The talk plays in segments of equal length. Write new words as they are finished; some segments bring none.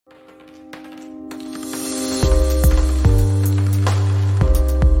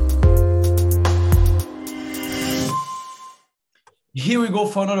here we go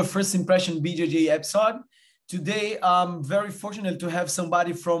for another First Impression BJJ episode. Today, I'm very fortunate to have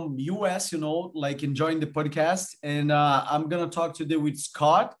somebody from US, like enjoying the podcast. And I'm going to talk today with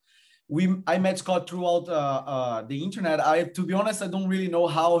Scott. I met Scott throughout the internet. To be honest, I don't really know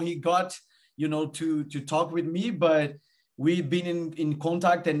how he got, to talk with me, but we've been in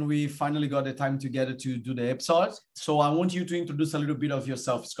contact and we finally got the time together to do the episode. So I want you to introduce a little bit of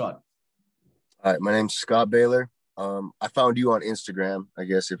yourself, Scott. All right, my name's Scott Baylor. I found you on Instagram, I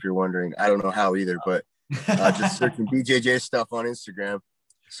guess, if you're wondering. I don't know how either, but just searching BJJ stuff on Instagram.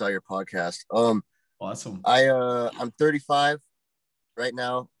 Saw your podcast. Awesome. I'm 35 right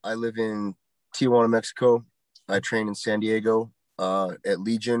now. I live in Tijuana, Mexico. I train in San Diego at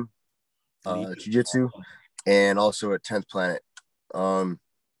Legion Jiu-Jitsu and also at 10th Planet. I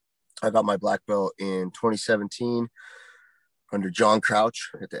got my black belt in 2017 under John Crouch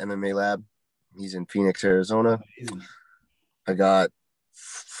at the MMA Lab. He's in Phoenix, Arizona. Amazing. I got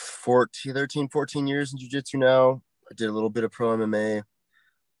 14 years in jiu-jitsu now. I did a little bit of pro MMA.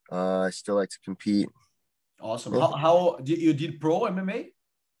 I still like to compete. Awesome. How you did pro MMA?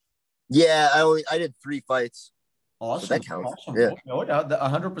 Yeah, I did 3 fights. Awesome. So that counts. Awesome. Yeah.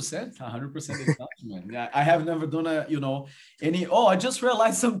 100%. 100% it counts, man. Yeah, I have never done I just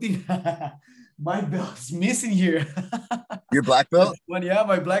realized something. My belt's missing here. Your black belt? Yeah,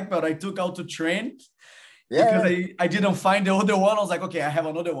 my black belt. I took out to train. Yeah. Because I didn't find the other one. I was like, okay, I have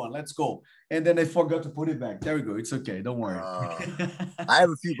another one. Let's go. And then I forgot to put it back. There we go. It's okay. Don't worry. I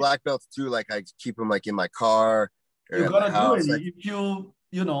have a few black belts too. Like I keep them like in my car. You gotta do it. Like,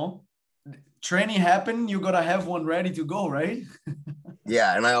 if training happen, you gotta have one ready to go, right?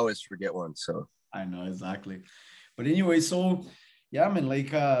 Yeah, and I always forget one. So I know exactly. But anyway, so yeah, man, like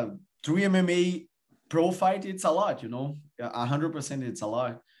 3 MMA pro fight, it's a lot, 100% it's a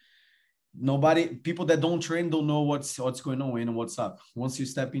lot. People that don't train don't know what's going on and what's up. Once you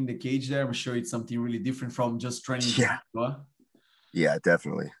step in the cage there, I'm sure it's something really different from just training. Yeah,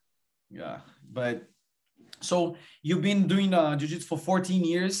 definitely. Yeah, but so you've been doing jiu-jitsu for 14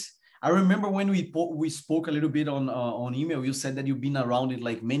 years. I remember when we spoke a little bit on email, you said that you've been around in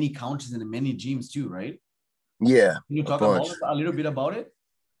like many countries and many gyms too, right? Yeah. Can you talk about a little bit about it?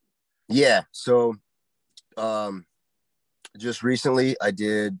 Yeah. So just recently I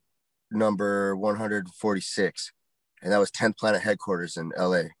did number 146, and that was 10th Planet headquarters in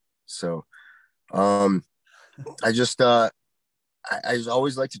LA. So I just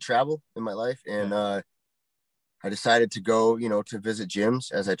always like to travel in my life, and I decided to go to visit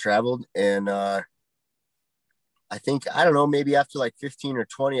gyms as I traveled. And I think, I don't know, maybe after like 15 or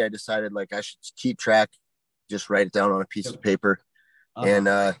 20, I decided like I should keep track, just write it down on a piece of paper. And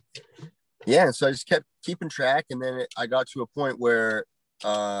and so I just kept keeping track, and then I got to a point where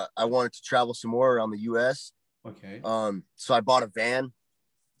I wanted to travel some more around the US. Okay. So I bought a van,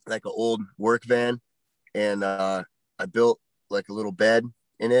 like an old work van, and I built like a little bed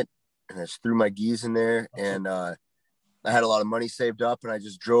in it, and I just threw my gis in there. And I had a lot of money saved up, and I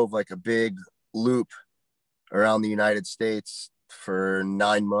just drove like a big loop around the United States for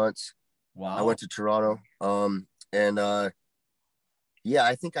 9 months. Wow. I went to Toronto.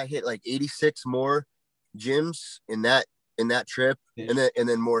 I think I hit like 86 more gyms in that trip, and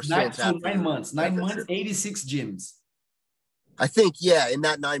then more since after 9 months. 9 months, trip. 86 gyms. I think, yeah, in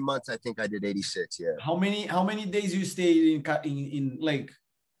that 9 months, I think I did 86. Yeah. How many days you stayed in like,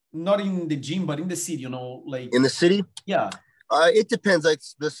 not in the gym, but in the city, like in the city? Yeah. It depends. Like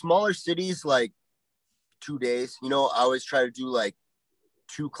the smaller cities, like 2 days. I always try to do like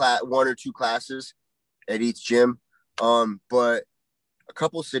 1 or 2 classes at each gym. But a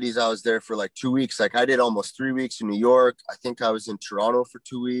couple cities I was there for like 2 weeks. Like I did almost 3 weeks in New York. I think I was in Toronto for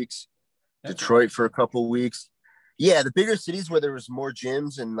 2 weeks, Detroit for a couple weeks. Yeah, the bigger cities where there was more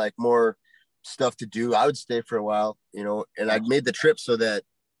gyms and like more stuff to do, I would stay for a while, and I made the trip so that,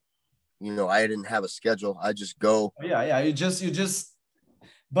 I didn't have a schedule. I just go. Yeah. You just,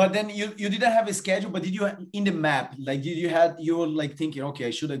 but then you didn't have a schedule, but did you in the map, like you were like thinking,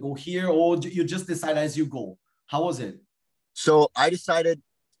 okay, should I go here? Or you just decide as you go? How was it? So I decided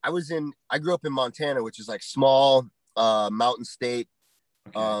I grew up in Montana, which is like small mountain state,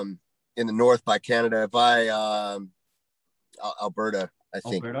 in the north by Canada, by Alberta, I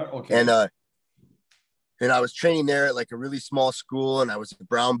think. Alberta? Okay. And I was training there at like a really small school, and I was a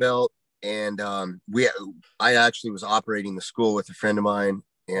brown belt, and I actually was operating the school with a friend of mine,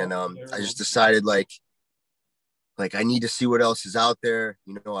 and I just decided like I need to see what else is out there.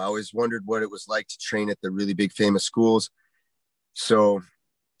 I always wondered what it was like to train at the really big famous schools. So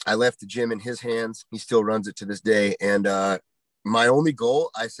I left the gym in his hands. He still runs it to this day. And my only goal,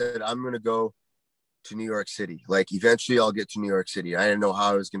 I said, I'm going to go to New York City. Like eventually I'll get to New York City. I didn't know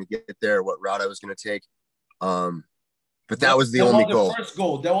how I was going to get there, what route I was going to take. But that was the only goal. First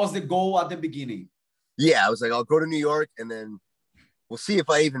goal. That was the goal at the beginning. Yeah, I was like, I'll go to New York and then we'll see if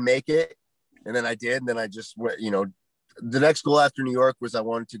I even make it. And then I did. And then I just went, the next goal after New York was I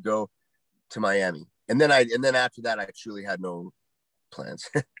wanted to go to Miami. And then after that, I truly had no plans.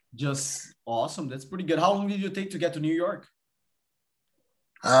 Just awesome. That's pretty good. How long did you take to get to New York?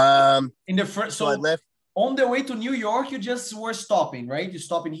 In the first, so I left on the way to New York. You just were stopping, right? You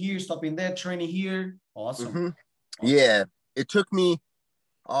stopping here, stopping there, training here. Awesome. Mm-hmm. Yeah, it took me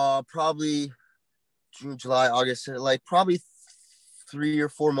probably June, July, August, like probably 3 or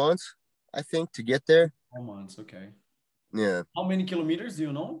 4 months, I think, to get there. 4 months, okay. Yeah. How many kilometers do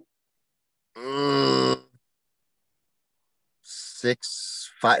you know? 5,000.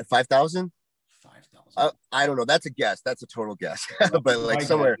 5,000. I don't know. That's a guess. That's a total guess. But like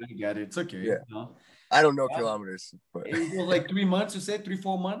somewhere. I get it. It's okay. Yeah. No. I don't know kilometers. But. It was like 3 months, you said?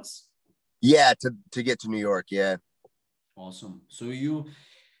 3-4 months? Yeah, to get to New York. Yeah. Awesome. So you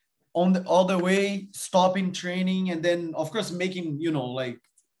all the way stopping training and then of course making, like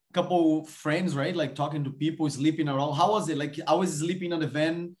couple friends, right? Like talking to people, sleeping around. How was it? Like I was sleeping on the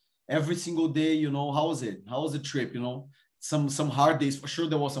van every single day, how was it? How was the trip? Some hard days for sure.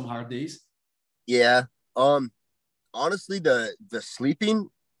 There was some hard days. Yeah. Honestly, the sleeping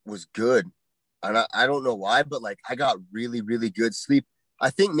was good. And I don't know why, but like I got really, really good sleep. I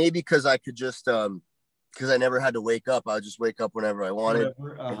think maybe because I could just because I never had to wake up. I would just wake up whenever I wanted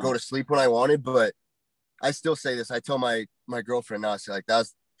and go to sleep when I wanted. But I still say this. I tell my girlfriend now, I say like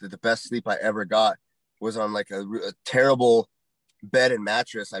that's the best sleep I ever got was on like a terrible bed and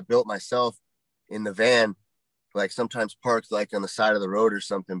mattress I built myself in the van, like sometimes parked like on the side of the road or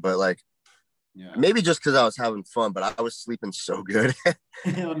something. But like, yeah, maybe just because I was having fun, but I was sleeping so good.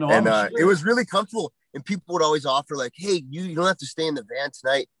 No, and it was really comfortable. And people would always offer like, hey, you don't have to stay in the van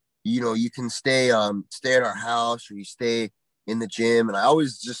tonight. You can stay at our house or you stay in the gym. And I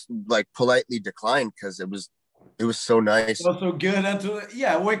always just like politely declined because it was so nice. It was so good.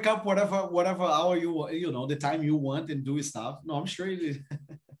 And wake up whatever hour the time you want and do stuff. No, I'm sure it is.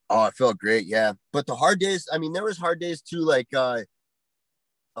 Oh, it felt great. Yeah. But the hard days, I mean, there was hard days too. Like,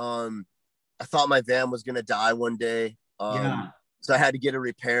 I thought my van was going to die one day. So I had to get a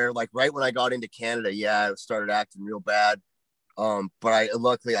repair. Like right when I got into Canada, it started acting real bad. But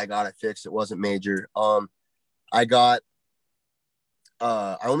luckily I got it fixed. It wasn't major. I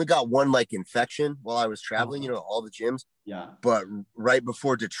only got one like infection while I was traveling, all the gyms. Yeah. But right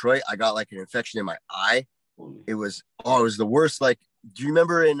before Detroit, I got like an infection in my eye. It was the worst. Like, do you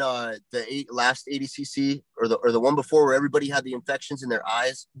remember in the last ADCC or the one before where everybody had the infections in their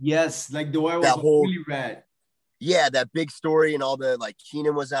eyes? Yes, like the way was really red. Yeah, that big story and all the like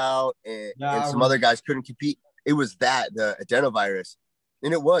Keenan was out and some other guys couldn't compete. It was the adenovirus,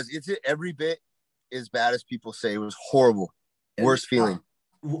 and it's every bit as bad as people say. It was horrible, worst feeling.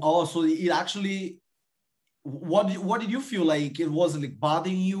 Oh, so it actually, what did you feel like? It was like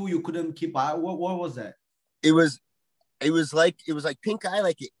bothering you? You couldn't keep eye. What was that? It was like pink eye.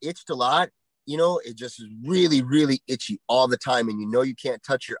 Like it itched a lot. It just was really, really itchy all the time, and you can't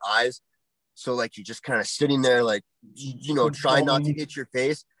touch your eyes. So like you're just kind of sitting there, like trying not to itch your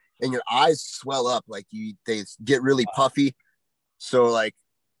face, and your eyes swell up, like they get really puffy. So like,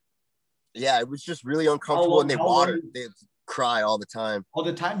 yeah, it was just really uncomfortable, and they they cry all the time. All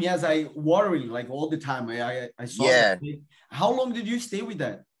the time, yes, I worry like all the time. I saw. Yeah. That. How long did you stay with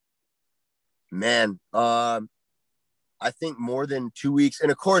that? Man, I think more than 2 weeks,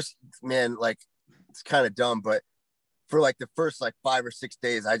 and of course, man, like it's kind of dumb, but for like the first like 5 or 6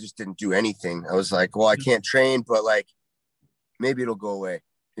 days, I just didn't do anything. I was like, well, I can't train, but like maybe it'll go away,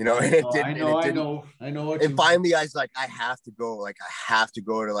 and it didn't. I know. And finally, I was like, I have to go. Like, I have to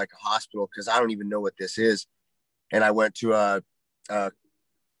go to like a hospital because I don't even know what this is. And I went to a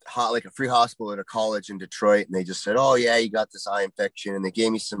free hospital at a college in Detroit, and they just said, oh yeah, you got this eye infection, and they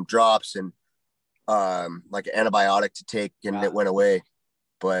gave me some drops and like an antibiotic to take, and it went away.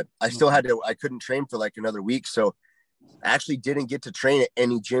 But I still I couldn't train for like another week. So I actually didn't get to train at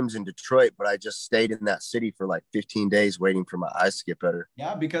any gyms in Detroit, but I just stayed in that city for like 15 days waiting for my eyes to get better.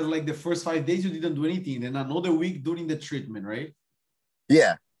 Yeah, because like the first 5 days you didn't do anything, and another week during the treatment, right?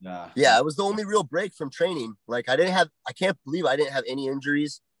 Yeah. It was the only real break from training. Like I can't believe I didn't have any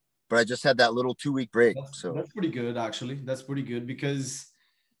injuries, but I just had that little 2-week break. That's pretty good, actually. That's pretty good because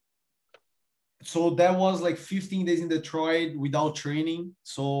so that was like 15 days in Detroit without training.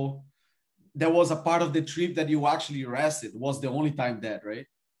 So that was a part of the trip that you actually rested. Was the only time that, right?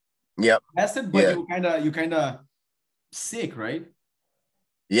 Yep. Rested, but you kind of sick, right?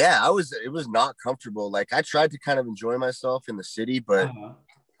 Yeah, it was not comfortable. Like I tried to kind of enjoy myself in the city, but Uh-huh.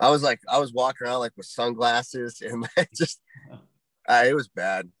 I was walking around like with sunglasses and like, just it was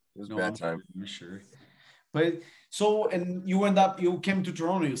bad. It was a No, bad I'm time. sure. I'm sure. But so, and you came to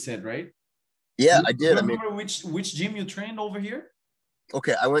Toronto, you said, right? Yeah, Do I you did. I mean, remember which gym you trained over here?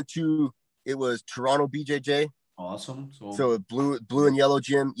 okay, I went to it was Toronto BJJ, Awesome. So so blue and yellow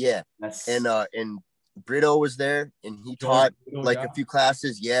gym. Yeah, that's and Brito was there, and he George taught Kittle, like yeah. a few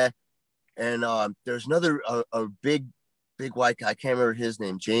classes. Yeah, and there's another a big white guy. I can't remember his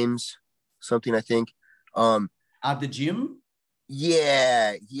name. James something, I think. Um, At the gym.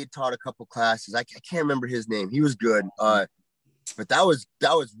 yeah, he had taught a couple classes. I can't remember his name. He was good. But that was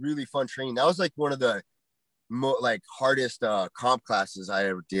really fun training. That was like one of the like hardest comp classes I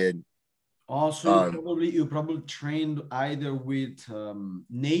ever did. Also, Um, you probably trained either with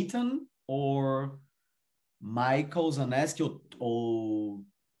Nathan or Michael Zaneski or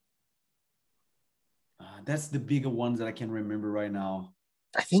that's the bigger ones that I can remember right now.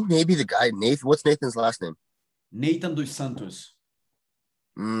 I think maybe the guy Nathan. What's Nathan's last name? Nathan dos Santos.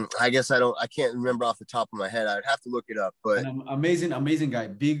 I guess I don't. I can't remember off the top of my head. I'd have to look it up. But An amazing guy.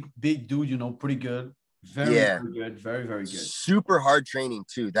 Big dude, pretty good. Very, yeah, very good. Very, very good. super hard training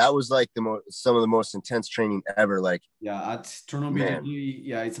too. That was like some of the most intense training ever. Like, Yeah, at Toronto man, BJJ,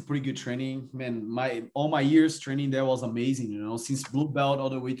 yeah, it's a pretty good training. Man, all my years training there was amazing, since blue belt all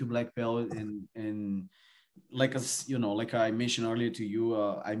the way to black belt and like as like I mentioned earlier to you,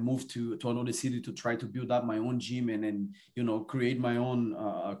 I moved to another city to try to build up my own gym and then create my own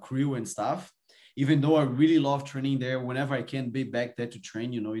crew and stuff. Even though I really love training there, whenever I can be back there to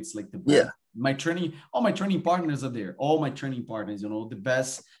train, it's like the best. yeah, All my training partners are there. All my training partners, the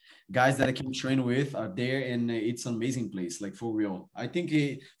best guys that I can train with are there, and it's an amazing place. Like for real, I think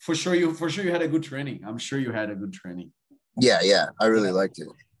for sure you had a good training. I'm sure you had a good training. yeah. I really Yeah. liked it.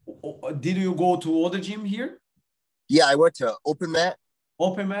 Did you go to other gym here? Yeah, I went to Open Mat,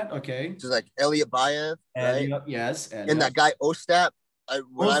 Open mat, okay. which is like Elliot Bayev, right? Elliot, yes, And Elliot. that guy Ostap.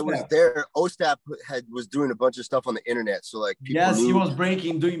 When I was Ostap. there, Ostap was doing a bunch of stuff on the internet, so like people Yes, he knew was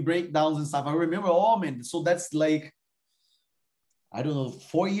doing breakdowns and stuff. I remember. Oh man, so that's like I don't know,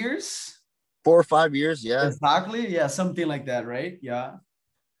 4 years 4 or 5 years. Yeah. exactly. Yeah, something like that, right? Yeah.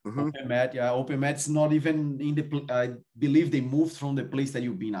 Hmm. Open mat, yeah. Open mat's not even in the. I believe they moved from the place that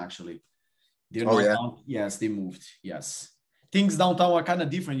you've been actually. They're Oh not yeah. down. Yes, they moved. Yes. Things downtown are kind of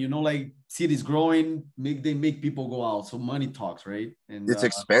different, like cities growing, they make people go out. So money talks, right? And It's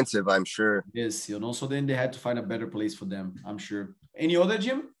expensive, I'm sure. yes, so then they had to find a better place for them, I'm sure. Any other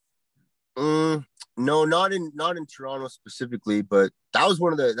gym? No, not in Toronto specifically, but that's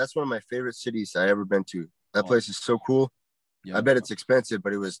one of my favorite cities I ever been to. That Oh, place is so cool. I yeah. bet it's expensive,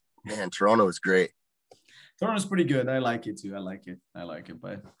 but it was man, Toronto is great. Toronto's pretty good. I like it too. I like it. I like it.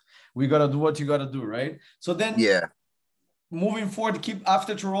 But we gotta do what you gotta do, right? So then Yeah. moving forward, keep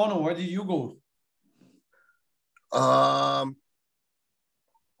after Toronto, where did you go? Um,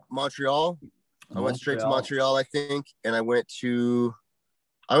 Montreal. I went straight to Montreal. Montreal, I think, and I went to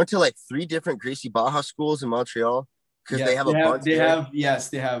like three different Gracie Baja schools in Montreal because Yes, they have a bunch there. yes,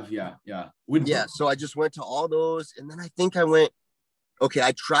 they have, yeah, yeah. With Yeah, so I just went to all those, and then I think I went. Okay,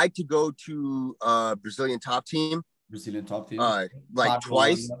 I tried to go to Brazilian top team, Brazilian top team. uh, like Fabio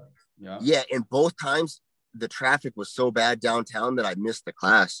twice. Holanda. Yeah. Yeah, and both times the traffic was so bad downtown that I missed the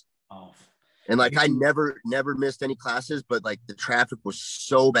class. Oh. And like I never missed any classes, but like the traffic was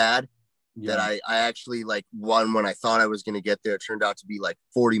so bad that Yeah. I actually like won when I thought I was gonna get there. It turned out to be like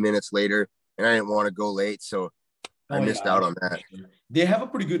 40 minutes later, and I didn't want to go late, so I Oh missed yeah, out on that. sure. They have a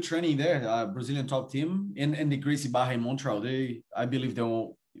pretty good training there. Brazilian top team and the Gracie Barra in Montreal. I believe they're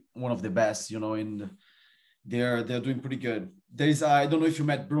one of the best. And they're doing pretty good. There is I don't know if you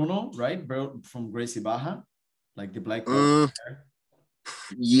met Bruno, right? From Gracie Barra, like the black belt.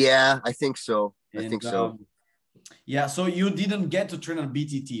 Yeah, I think so. I And think so. yeah, so you didn't get to train on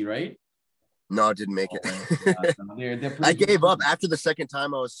BTT, right? No, I didn't make it. Okay. Yeah, no, they're I pretty gave good. up after the second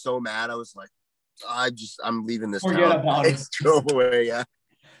time. I was so mad. I was like, I'm leaving this Forget town. about I it. just drove away. Yeah.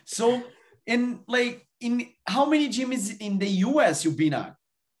 So in how many gyms in the US you've been at?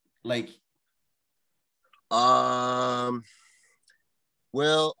 Like Um.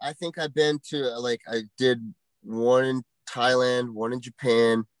 Well, I think I've been to like I did one in Thailand, one in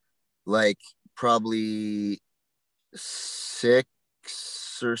Japan, like probably six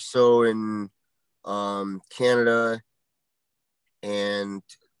or so in Canada, and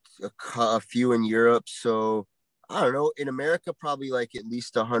a few in Europe. So I don't know. In America, probably like at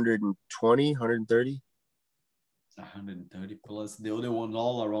least 120, 130. 130 plus the other ones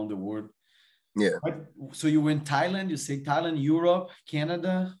all around the world. Yeah. So you went Thailand, you say Thailand, Europe,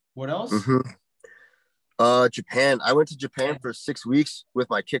 Canada, what else? Mm-hmm. Japan. I went to Japan for 6 weeks with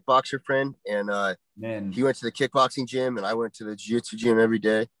my kickboxer friend, and Man, he went to the kickboxing gym, and I went to the jiu-jitsu gym every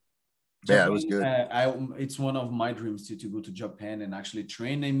day. Yeah, it was Japan, good. it's one of my dreams to go to Japan and actually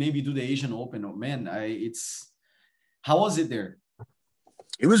train and maybe do the Asian Open. Oh man, how was it there?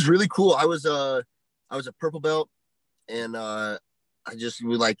 It was really cool. I was a purple belt, and I just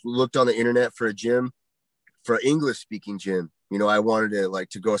like looked on the internet for a gym, for an English speaking gym. You know, I wanted to like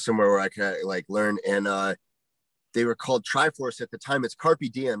to go somewhere where I could like learn, and they were called Triforce at the time. It's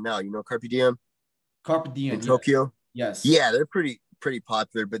Carpe Diem now. You know Carpe Diem Carpe in Diem, yes. Tokyo. Yes. Yeah, they're pretty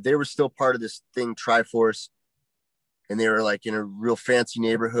popular, but they were still part of this thing Triforce, and they were like in a real fancy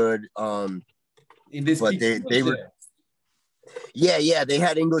neighborhood. In they But speak they English were there. yeah, they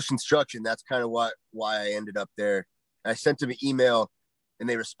had English instruction. That's kind of why I ended up there. I sent them an email, and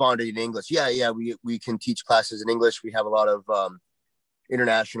they responded in English. Yeah, we can teach classes in English. We have a lot of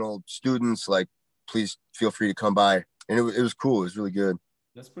international students. Like, please feel free to come by. And it was cool. It was really good.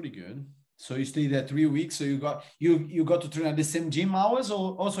 That's pretty good. So you stayed there 3 weeks. So you got to train at the same gym hours,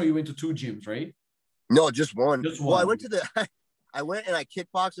 or also you went to two gyms, right? No, just one. Just Well, I one. went to the I went and I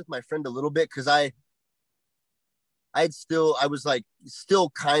kickboxed with my friend a little bit because I was like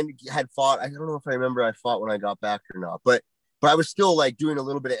still kind of had fought. I don't know if I remember I fought when I got back or not, but I was still like doing a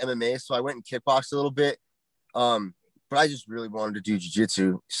little bit of MMA, so I went and kickboxed a little bit. But I just really wanted to do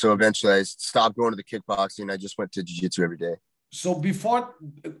jiu-jitsu, so eventually I stopped going to the kickboxing. I just went to jiu-jitsu every day. So before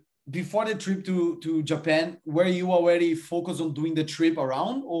the trip to Japan, were you already focused on doing the trip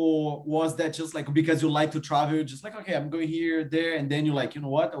around, or was that just like because you like to travel, just like okay, I'm going here, there, and then you're like, you know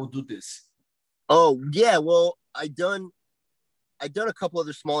what, I'll do this. Oh yeah, well I done a couple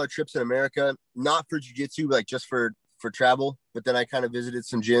other smaller trips in America, not for jiu-jitsu, like just for travel. But then I kind of visited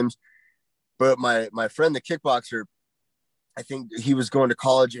some gyms. But my friend, the kickboxer, I think he was going to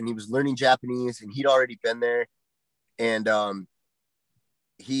college and he was learning Japanese, and he'd already been there. And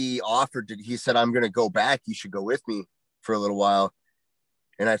he said, I'm going to go back. You should go with me for a little while.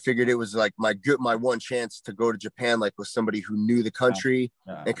 And I figured it was like my one chance to go to Japan, like with somebody who knew the country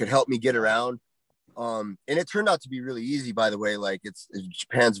Yeah. and could help me get around. And it turned out to be really easy, by the way. Like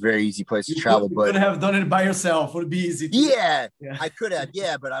Japan's a very easy place to travel, You but could have done it by yourself. It would be easy. yeah, Yeah. I could have,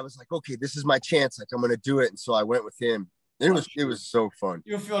 yeah, but I was like, okay, this is my chance. Like I'm going to do it. And so I went with him. And it was so fun.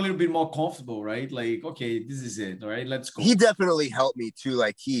 You feel a little bit more comfortable, right? Like, okay, this is it. All right, let's go. He definitely helped me too.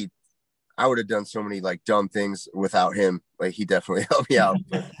 Like I would have done so many like dumb things without him. Like he definitely helped me out.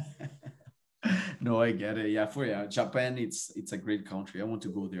 But No, I get it. Yeah, Japan, it's a great country. I want to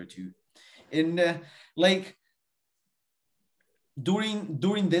go there too. And like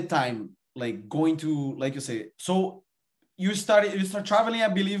during that time, like going to like you say, so you start traveling, I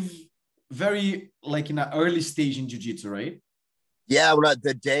believe, very like in an early stage in jiu-jitsu, right? yeah,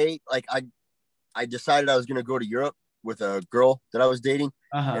 the day like I decided I was going to go to Europe with a girl that I was dating,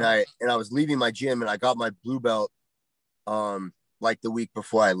 and Uh-huh. I was leaving my gym, and I got my blue belt like the week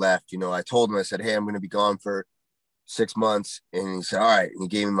before I left. You know, I told him, I said, hey, I'm going to be gone for 6 months, and he said, all right, and he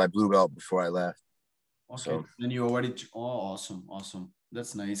gave me my blue belt before I left. Okay. So Then you already awesome, awesome.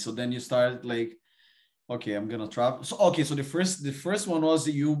 That's nice. So then you start like, okay, I'm gonna travel. So okay, so the first one was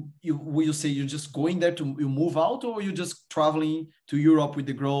you will you say you're just going there to you move out, or you just traveling to Europe with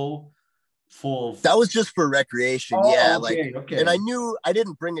the girl for that was just for recreation. Yeah, oh like, okay, and I okay. knew I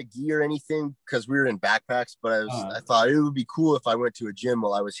didn't bring a gi or anything because we were in backpacks, but Uh, I thought it would be cool if I went to a gym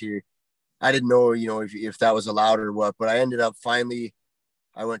while I was here. I didn't know, you know, if that was allowed or what, but I ended up finally,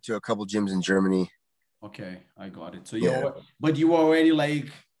 I went to a couple gyms in Germany. okay, I got it. So Yeah. but you were already like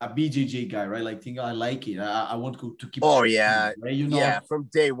a BJJ guy, right? Like think I like it. I want to keep Oh training, yeah. right? You Yeah. know, From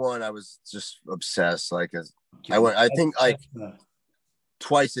day one, I was just obsessed. Like okay. I think like That's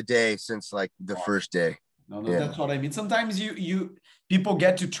twice a day since like the awesome. first day. No, Yeah. that's what I mean. Sometimes you people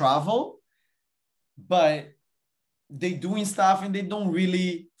get to travel, but they doing stuff and they don't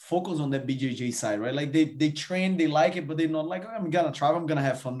really focus on the BJJ side, right? Like they train, they like it, but they're not like, oh, I'm gonna travel, I'm gonna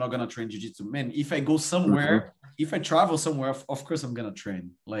have fun, I'm not gonna train jiu-jitsu. Man, if I go Mhm. somewhere, if I travel somewhere, of course I'm gonna train.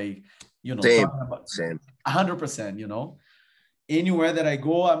 Like, Same. talking about Same. 100%, anywhere that I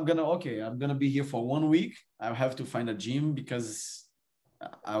go, I'm gonna be here for 1 week. I have to find a gym because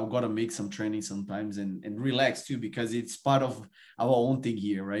I've got to make some training sometimes and relax too, because it's part of our own thing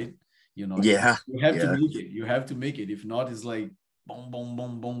here, right? You, Yeah. you have to Yeah. make it. You have to make it. If not, it's like boom, boom,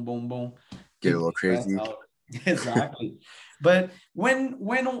 boom, boom, boom, boom. Get a Keep little stress crazy. out. Exactly. But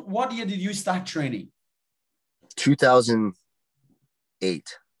what year did you start training?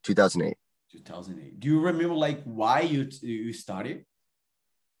 2008. 2008. 2008. Do you remember like why you started?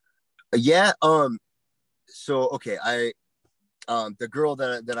 Yeah. So okay, the girl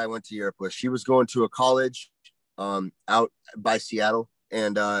that I went to Europe with, she was going to a college out by Seattle,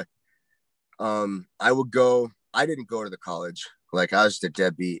 and I would go. I didn't go to the college. Like I was just a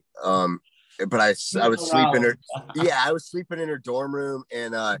deadbeat. But I would sleep in her. Yeah, I was sleeping in her dorm room,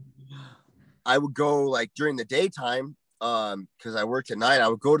 and I would go like during the daytime because I worked at night. I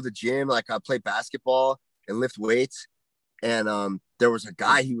would go to the gym, like I play basketball and lift weights. And there was a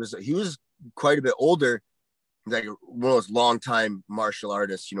guy. He was quite a bit older, like one of those longtime martial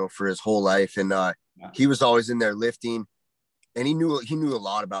artists, for his whole life. And he was always in there lifting, and he knew a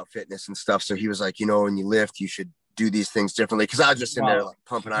lot about fitness and stuff. So he was like, when you lift, you should do these things differently. Cause I was just in there like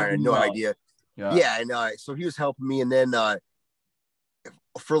pumping iron, I had no idea. Yeah. And so he was helping me. And then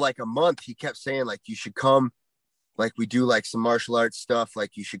for like a month, he kept saying like, you should come, like we do like some martial arts stuff.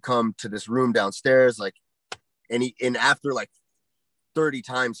 Like you should come to this room downstairs. Like, and after like 30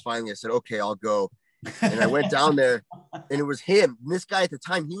 times, finally I said, okay, I'll go. And I went down there, and it was him. And this guy at the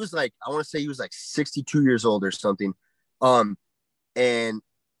time, he was like, I want to say he was like 62 years old or something. And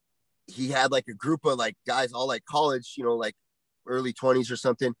he had like a group of like guys, all like college, like early 20s or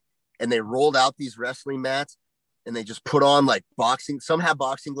something. And they rolled out these wrestling mats, and they just put on like boxing. Some had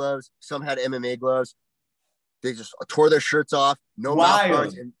boxing gloves, some had MMA gloves. They just tore their shirts off, no mouth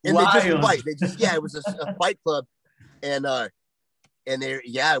guards, and they just fight. It was a fight club. And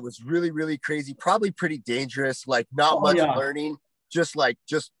it was really, really crazy, probably pretty dangerous, like not much learning, just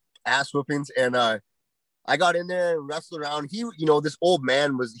ass whoopings. And I got in there and wrestled around. He, this old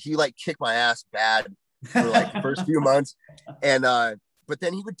man he like kicked my ass bad for like the first few months. And but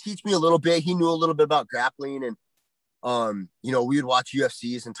then he would teach me a little bit. He knew a little bit about grappling, and we would watch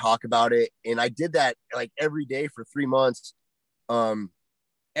UFCs and talk about it. And I did that like every day for 3 months. Then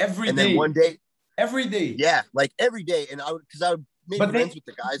one day, every day. Yeah, like every day. And I would make friends with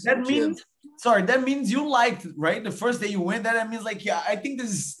the guys. That means you liked, right? The first day you went, that means like, yeah, I think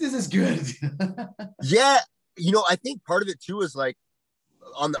this is good. Yeah. I think part of it too is like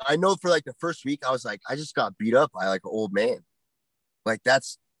I know for like the first week, I was like, I just got beat up by like an old man. Like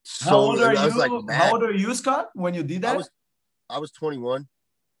that's so. How old are you? Was, like, how old are you, Scott, when you did that? I was 21.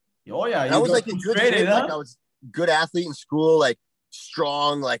 Oh yeah, I was like in good shape. Huh? Like I was a good athlete in school, like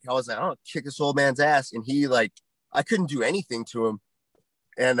strong. Like I was like, I'll kick this old man's ass, and he like I couldn't do anything to him.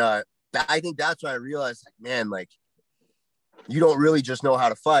 And I think that's when I realized, like, man, like you don't really just know how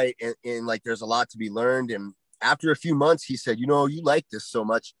to fight, and like there's a lot to be learned. And after a few months, he said, you like this so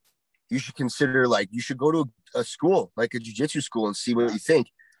much, you should consider like you should go to a school, like a jiu-jitsu school, and see what you think.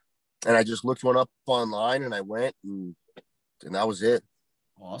 And I just looked one up online, and I went, and that was it.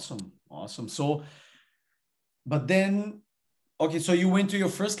 Awesome. So, but then, okay, so you went to your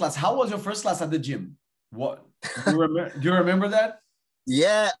first class. How was your first class at the gym? What do you remember that?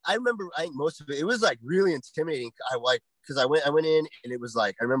 Yeah, I remember. I think most of it. It was like really intimidating. Because I went in, and it was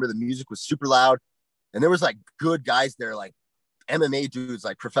like I remember the music was super loud, and there was like good guys there, like MMA dudes,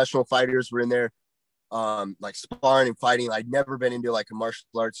 like professional fighters were in there, like sparring and fighting. I'd never been into like a martial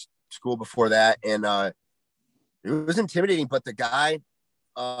arts school before that, and it was intimidating. But the guy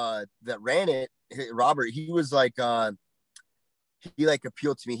that ran it, Robert, he was like he like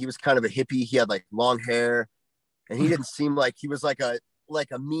appealed to me. He was kind of a hippie. He had like long hair, and he didn't seem like he was like a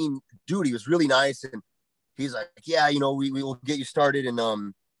mean dude. He was really nice, and he's like, yeah, we will get you started,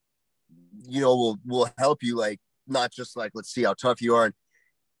 and we'll help you, like not just like let's see how tough you are. And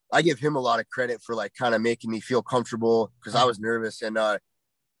I give him a lot of credit for like kind of making me feel comfortable, because I was nervous, and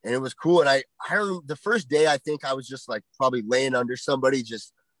it was cool. And I remember the first day, I think I was just like probably laying under somebody,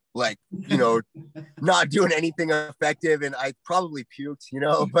 just like, not doing anything effective. And I probably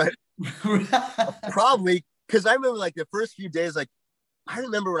puked, but probably because I remember like the first few days, like I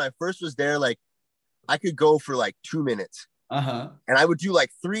remember when I first was there, like I could go for like 2 minutes. And I would do like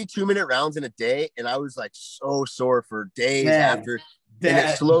 3 2-minute rounds in a day. And I was like so sore for days after. And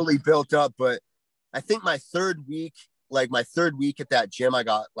it slowly built up. But I think my third week at that gym, I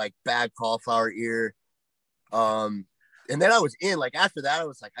got like bad cauliflower ear. And then I was in, like after that, I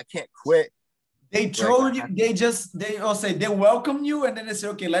was like, I can't quit. They told you, they welcome you, and then they say,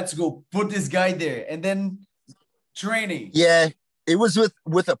 okay, let's go put this guy there, and then training. Yeah, it was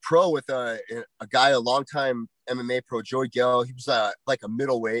with a pro, with a guy, a longtime MMA pro, Joey Gill. He was like a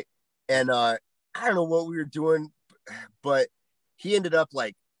middleweight, and I don't know what we were doing, but he ended up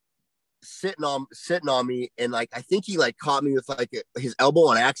like sitting on me, and like I think he like caught me with like his elbow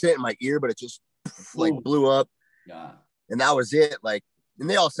on accident in my ear, but it just like blew up. Yeah. And that was it. Like, and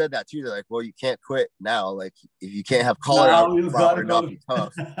they all said that too. They're like, well, you can't quit now. Like, if you can't have collar out, it's not be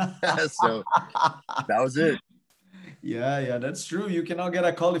tough. So that was it. Yeah, that's true. You cannot get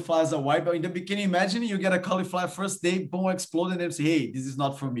a cauliflower as a white belt. In the beginning, imagine you get a cauliflower first day, boom, explode, and then say, hey, this is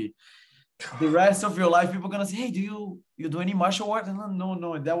not for me. The rest of your life, people are gonna say, hey, do you do any martial arts? And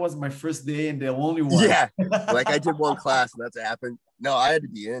no, that was my first day and the only one. Yeah. Like I did one class and that's what happened. No, I had to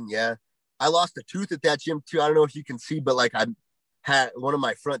be in. Yeah. I lost a tooth at that gym too. I don't know if you can see, but like I had one of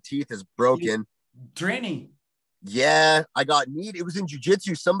my front teeth is broken. Training. Yeah. I got kneed. It was in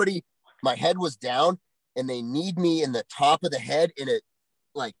jujitsu. My head was down and they kneed me in the top of the head and it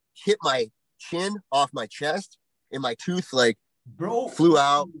like hit my chin off my chest and my tooth like flew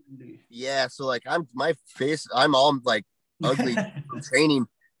out. Yeah. So like I'm all like ugly from training.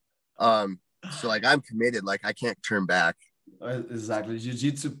 So like I'm committed, like I can't turn back. Exactly.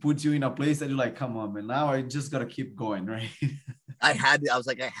 Jiu-jitsu puts you in a place that you're like, come on, man. Now I just gotta keep going, right? I was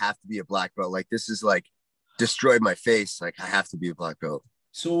like, I have to be a black belt. Like this is like destroyed my face. Like I have to be a black belt.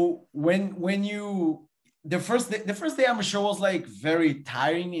 So when you the first day I'm sure was like very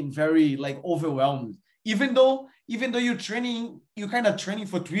tiring and very like overwhelmed. Even though you're kind of training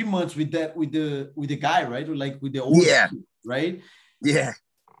for 3 months with the guy, right? Or like with the old Yeah. kid, right? Yeah.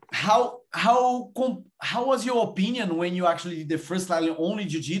 How was your opinion when you actually did the first like only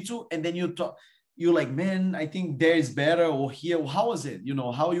jiu-jitsu and then you're like, man, I think there is better or here. How was it?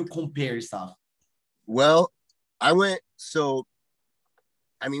 How you compare stuff? Well, I mean,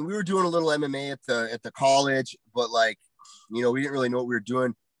 we were doing a little MMA at the college, but like, we didn't really know what we were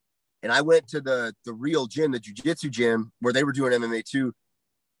doing. And I went to the real gym, the jiu-jitsu gym, where they were doing MMA too.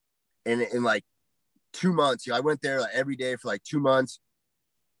 And in like 2 months, I went there like every day for like 2 months.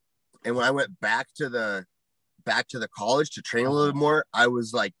 And when I went back to the college to train a little bit more, I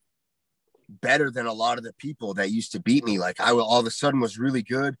was like better than a lot of the people that used to beat me. Like I all of a sudden was really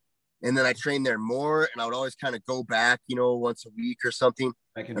good. And then I trained there more and I would always kind of go back, once a week or something.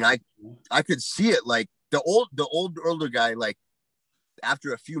 And I could see it like the older guy, like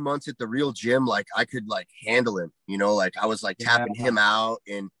after a few months at the real gym, like I could like handle him, like I was like tapping him out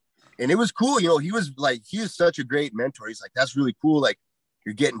and it was cool. He was such a great mentor. He's like, that's really cool. Like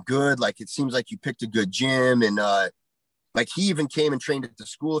you're getting good. Like, it seems like you picked a good gym. And like he even came and trained at the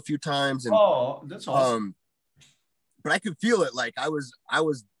school a few times. And that's awesome. But I could feel it. Like I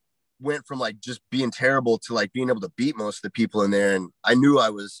went from like just being terrible to like being able to beat most of the people in there. And I knew I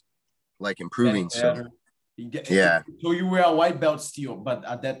was like improving. So yeah. So you were a white belt still, but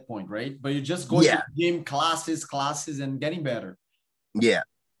at that point, right? But you just go to gym classes and getting better. Yeah.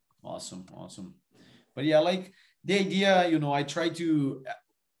 Awesome. But yeah, like the idea, I try to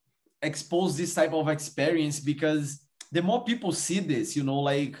expose this type of experience because the more people see this,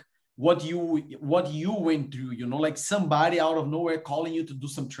 like what you went through, like somebody out of nowhere calling you to do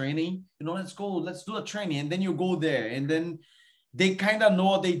some training, let's do a training. And then you go there and then they kind of know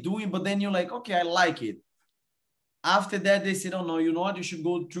what they're doing, but then you're like, okay, I like it. After that, they said, oh no, you know what? You should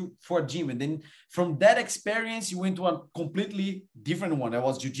go for a gym. And then from that experience, you went to a completely different one. That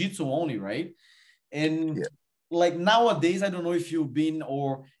was jiu-jitsu only, right? And like nowadays, I don't know if you've been,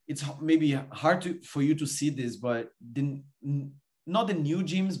 or it's maybe hard for you to see this, but not the new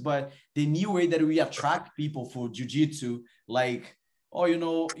gyms, but the new way that we attract people for jiu-jitsu, like, oh,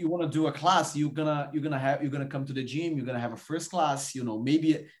 you want to do a class, you're gonna come to the gym, you're gonna have a first class,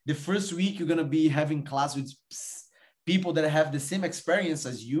 maybe the first week you're gonna be having class with people that have the same experience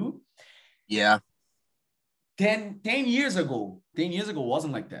as you. Yeah. 10 years ago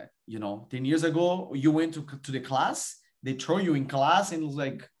wasn't like that. 10 years ago, you went to the class, they throw you in class and it was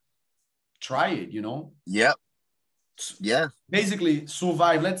like, try it, Yep. Yeah. Basically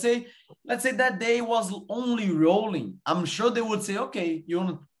survive. Let's say that day was only rolling. I'm sure they would say, okay, you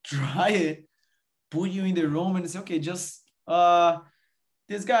want to try it, put you in the room and say, okay, just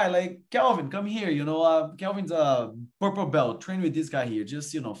this guy, like Kelvin, come here. Kelvin's a purple belt. Train with this guy here.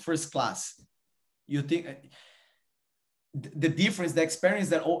 Just, first class. You think the difference, the experience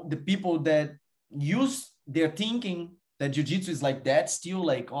that the people that they're thinking that jiu-jitsu is like that, still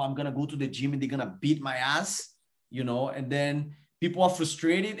like, oh, I'm going to go to the gym and they're going to beat my ass, and then people are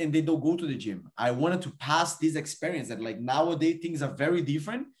frustrated and they don't go to the gym. I wanted to pass this experience that like nowadays things are very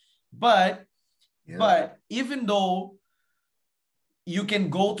different, but even though you can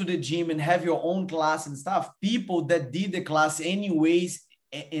go to the gym and have your own class and stuff, people that did the class anyways,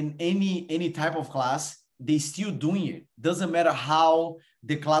 in any type of class, they still doing it. Doesn't matter how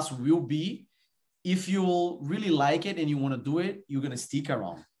the class will be. If you really like it and you want to do it, you're going to stick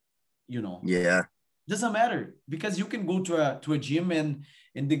around, Yeah. Doesn't matter, because you can go to a gym and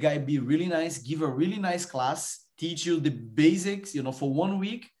the guy be really nice, give a really nice class, teach you the basics, for 1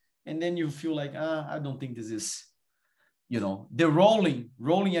 week. And then you feel like, I don't think this is, You know, the rolling,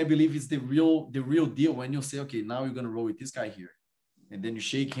 I believe is the real deal when you say, okay, now you're going to roll with this guy here. And then you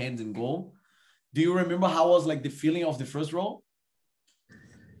shake hands and go. Do you remember how was like the feeling of the first roll?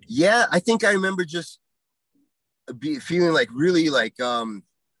 Yeah, I think I remember just feeling like really like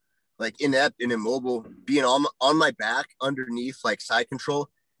inept and immobile, being on my back underneath like side control,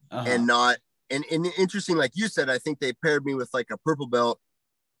 and not and interesting, like you said, I think they paired me with like a purple belt,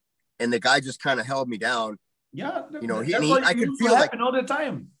 and the guy just kind of held me down. Yeah, You know, that's what I could used to feel like happen all the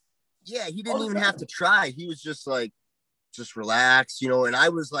time. yeah, he All didn't the even have time. to try. He was just like just relax, you know, and I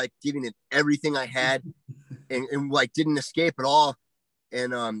was like giving it everything I had, and like didn't escape at all.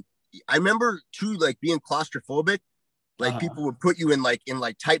 And I remember too, like being claustrophobic. Like people would put you in like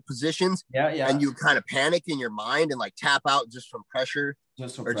tight positions, Yeah, and yeah. you kind of panic in your mind and like tap out just from pressure,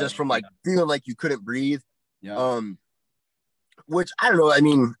 Just for or just pressure. from like feeling like you couldn't breathe. Yeah. Um, which I don't know. I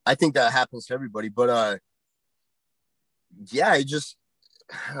mean, I think that happens to everybody, but yeah,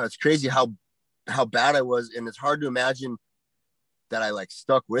 it's crazy how bad I was, and it's hard to imagine that I like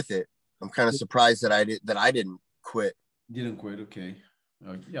stuck with it. I'm kind of surprised that I didn't quit. Didn't quit. Okay.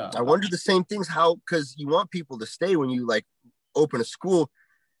 Yeah. I wonder the same things, how, because you want people to stay when you like open a school.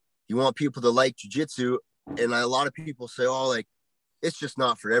 You want people to like jujitsu, and a lot of people say, "Oh, like it's just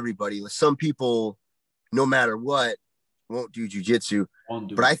not for everybody." Like, some people, no matter what, won't do jujitsu. Won't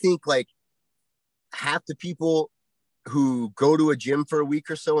do But it. I think like half the people who go to a gym for a week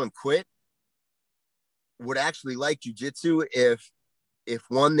or so and quit would actually like jujitsu if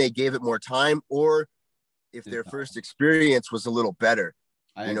one, they gave it more time, or if their Yeah, first experience was a little better.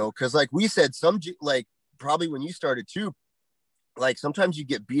 I You agree. know, because like we said, like probably when you started too, like sometimes you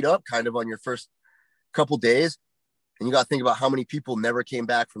get beat up kind of on your first couple days, and you got to think about how many people never came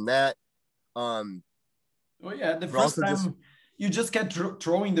back from that. Um, Oh yeah, the but first also just time you just get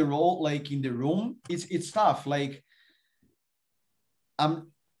throwing the roll like in the room, it's tough. Like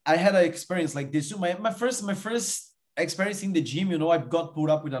I had an experience like this. My first experience in the gym, you know, I got put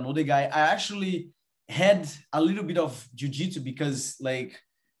up with another guy. I actually had a little bit of jiu-jitsu because like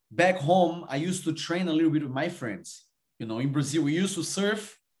back home, I used to train a little bit with my friends. You know, in Brazil, we used to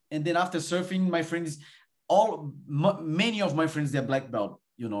surf, and then after surfing, my friends, many of my friends, they're black belt.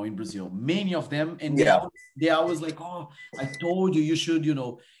 You know, in Brazil, many of them, and yeah, they always like, oh, I told you, you should, you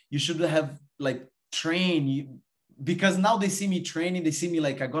know, you should have like train because now they see me training, they see me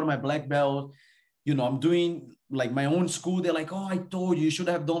like I got my black belt, you know, I'm doing like my own school. They're like, oh, I told you, you should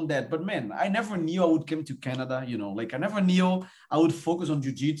have done that. But man, I never knew I would come to Canada, you know, like I never knew I would focus on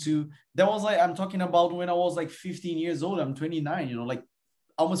jiu-jitsu. That was like, I'm talking about when I was like 15 years old, I'm 29, you know, like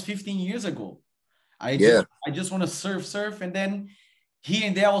almost 15 years ago. I yeah, just I just want to surf. And then here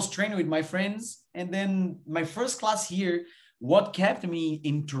and there I was training with my friends. And then my first class here, what kept me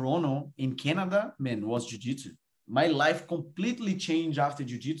in Toronto, in Canada, man, was jiu-jitsu. My life completely changed after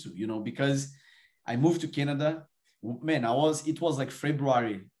jiu-jitsu, you know, because I moved to Canada. Man, it was like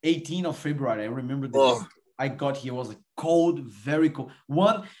February, 18th of February. I remember the day oh, I got here. It was like cold, very cold.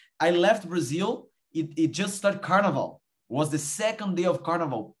 I left Brazil. It just started Carnival. It was the second day of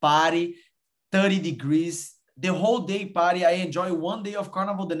Carnival. Party, 30 degrees. The whole day party. I enjoyed one day of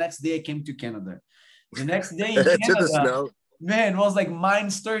Carnival. The next day I came to Canada. The next day in to the Canada, snow. man, it was like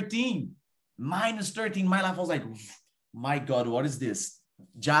minus 13. Minus 13. My life was like, my God, what is this?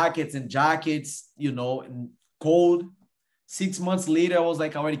 Jackets and jackets, you know, and cold. 6 months later, I was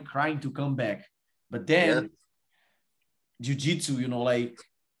like already crying to come back. But Yeah, then jiu-jitsu, you know, like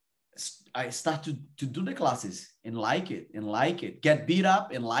I start to do the classes and like it, get beat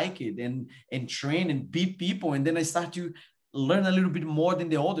up and like it, and train and beat people. And then I start to learn a little bit more than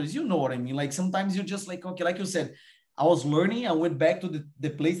the others. You know what I mean? Like sometimes you're just like, okay, like you said, I was learning. I went back to the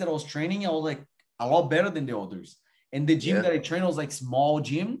place that I was training. I was like a lot better than the others. And the gym yeah, that I trained was like small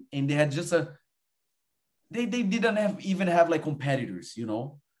gym, and they had just they didn't even have like competitors, you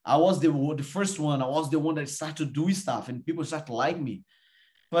know. I was the first one. I was the one that started to do stuff, and people started to like me.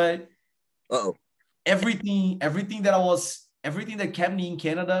 But oh, everything that kept me in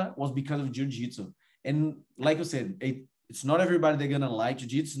Canada was because of jiu-jitsu. And like you said, it's not everybody that's gonna like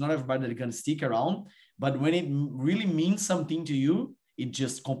jiu-jitsu, it's not everybody that's gonna stick around. But when it really means something to you, it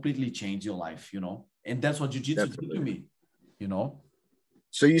just completely changed your life, you know. And that's what jiu-jitsu did to definitely. me, you know.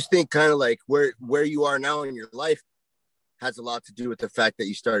 So you think kind of like where you are now in your life has a lot to do with the fact that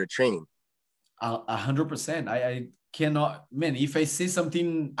you started training. 100%. I cannot, man. If I say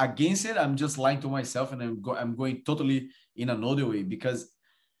something against it, I'm just lying to myself, and I'm going totally in another way. Because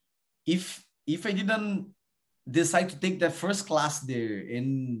if I didn't decide to take that first class there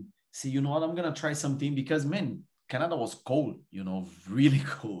and say, you know what, I'm gonna try something, because man, Canada was cold, you know, really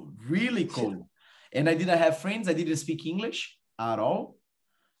cold, really cold. And I didn't have friends. I didn't speak English at all.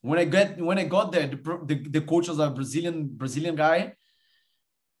 When I got there, the coach was a Brazilian guy.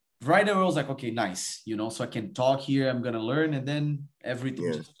 Right away, I was like, okay, nice, so I can talk here. I'm gonna learn, and then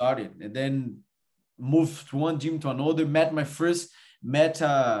everything just started. And then moved to one gym to another. Met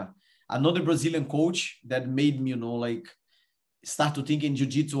another Brazilian coach that made me, like start to think in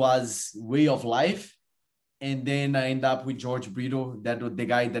jiu-jitsu as way of life. And then I end up with George Brito, that was the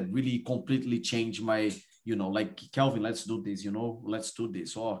guy that really completely changed my, like, Kelvin, let's do this, let's do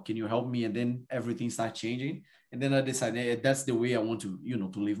this. Oh, can you help me? And then everything started changing. And then I decided that's the way I want to,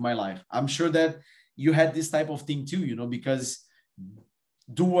 to live my life. I'm sure that you had this type of thing too, because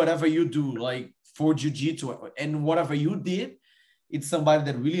do whatever you do, like for jiu-jitsu and whatever you did, it's somebody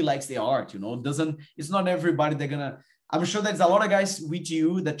that really likes the art, it's not everybody I'm sure there's a lot of guys with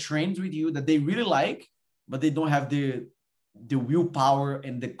you that trains with you that they really like, but they don't have the willpower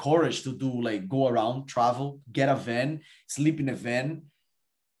and the courage to do, like, go around, travel, get a van, sleep in a van,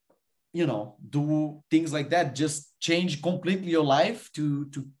 do things like that, just change completely your life to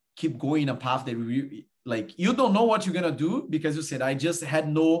keep going a path that like, you don't know what you're gonna do, because you said I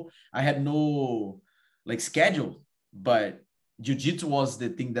had no like schedule, but jiu-jitsu was the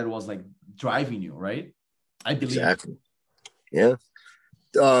thing that was like driving you, right? I believe. Exactly. Yeah.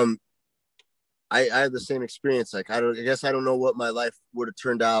 I had the same experience. Like, I guess I don't know what my life would have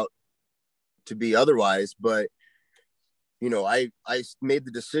turned out to be otherwise, but I made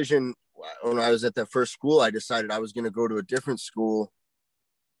the decision when I was at that first school. I decided I was going to go to a different school.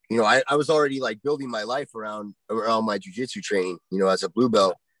 I was already like building my life around my jiu-jitsu training, as a blue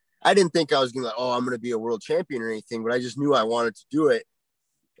belt. I didn't think I was going to, I'm going to be a world champion or anything, but I just knew I wanted to do it.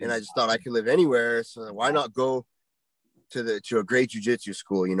 And I just thought I could live anywhere. So why not go to a great jiu-jitsu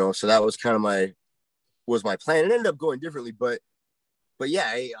school, So that was kind of my plan. It ended up going differently, but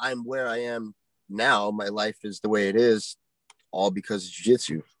yeah, I'm where I am now. My life is the way it is, all because of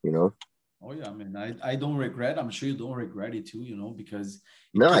jiu-jitsu, Oh yeah, I mean, I don't regret. I'm sure you don't regret it too, because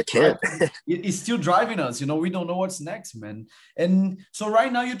no, I can't. It's still driving us, we don't know what's next, man. And so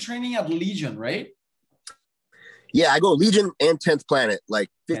right now you're training at Legion, right? Yeah, I go Legion and 10th Planet, like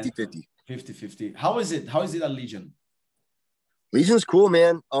 50-50. 50-50. How is it at Legion? Legion's cool,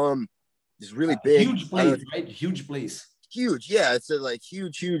 man. It's really big. Huge place, right? Huge place. Huge, yeah. It's a like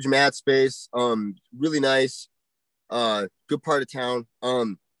huge mat space. Really nice. Good part of town.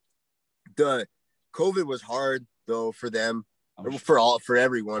 The COVID was hard though for them, for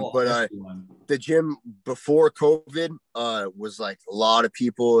everyone. But the gym before COVID was like a lot of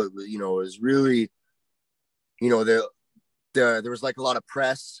people. It was, it was really, there was like a lot of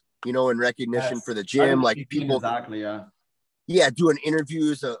press, and recognition for the gym, like people. Exactly, yeah. Yeah, doing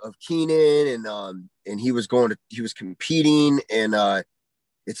interviews of Keenan, and he was competing, and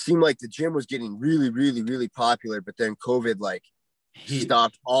it seemed like the gym was getting really popular, but then COVID like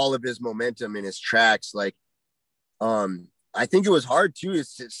stopped all of his momentum in his tracks. Like, I think it was hard too.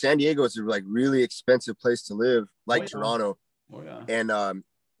 San Diego is a like really expensive place to live, like Toronto. Oh yeah. And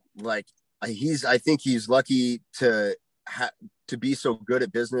like I think he's lucky to be so good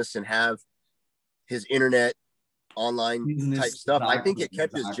at business and have his internet online type stuff. I think it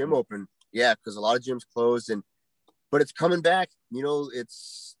kept his gym open. Yeah, because a lot of gyms closed, but it's coming back.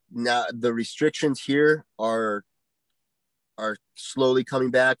 It's now the restrictions here are slowly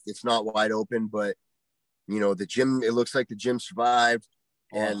coming back. It's not wide open, but the gym, it looks like the gym survived,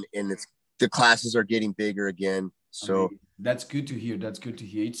 and it's the classes are getting bigger again. So that's good to hear.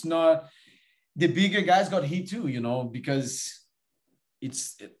 It's not the bigger guys got hit too, because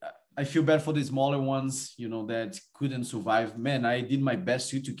I feel bad for the smaller ones, that couldn't survive. Man, I did my best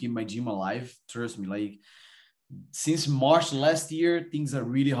to keep my gym alive. Trust me, like since March last year, things are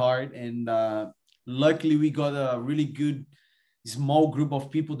really hard. And luckily we got a really good small group of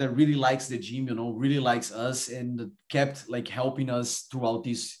people that really likes the gym, really likes us, and kept like helping us throughout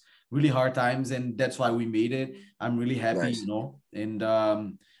these really hard times. And that's why we made it. I'm really happy, nice. And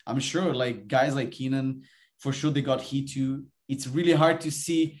I'm sure like guys like Keenan, for sure they got hit too. It's really hard to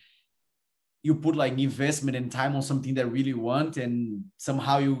see you put like investment and time on something that really want, and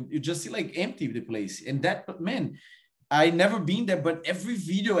somehow you just see like empty the place. And that, man, I never been there, but every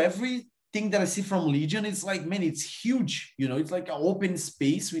video, everything that I see from Legion, it's like, man, it's huge. It's like an open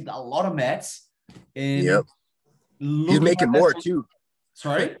space with a lot of mats. And yep. He's making more too.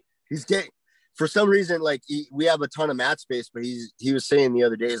 Sorry? He's getting, for some reason, like we have a ton of mat space, but he was saying the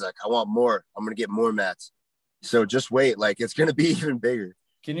other day, he's like, I want more. I'm going to get more mats. So just wait, like it's going to be even bigger.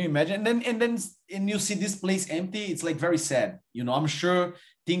 Can you imagine? And then you see this place empty. It's like very sad. I'm sure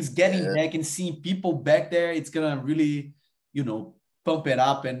things getting back and seeing people back there, it's gonna really, pump it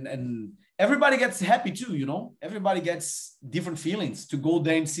up. And everybody gets happy too, you know, everybody gets different feelings to go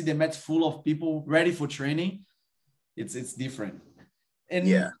there and see the mats full of people ready for training. It's different. And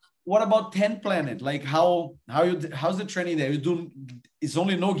Yeah. what about 10th Planet? Like how's the training there? You do, it's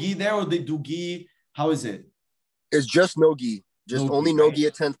only no gi there, or they do gi? How is it? It's just no gi, just No only gi, no right? gi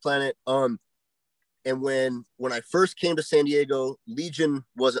at 10th Planet. And when I first came to San Diego, Legion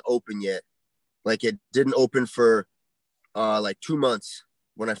wasn't open yet. Like it didn't open for like 2 months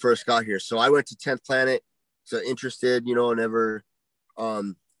when I first got here. So I went to 10th Planet, so interested, you know, never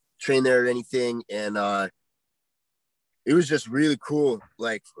trained there or anything. And it was just really cool.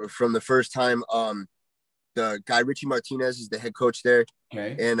 Like from the first time, the guy Richie Martinez is the head coach there.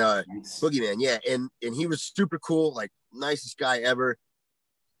 Okay. And Nice. Boogeyman, yeah. And he was super cool, like nicest guy ever.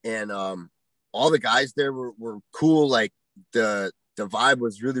 And all the guys there were cool. Like the vibe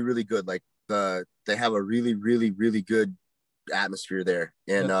was really, really good. Like they have a really, really, really good atmosphere there.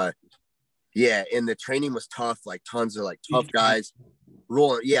 And yeah, and the training was tough, like tons of like tough guys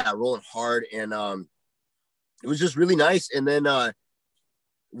rolling hard. And it was just really nice. And then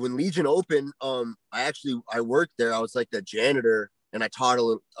when Legion opened, I worked there. I was like the janitor, and I taught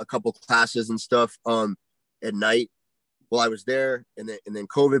a couple classes and stuff at night while I was there, and then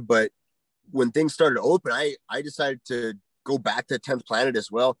COVID. But when things started to open, I decided to go back to 10th Planet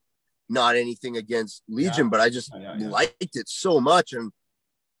as well. Not anything against Legion, but I just liked it so much, and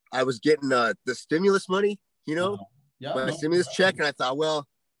I was getting the stimulus money, you know, my stimulus check, and I thought, well,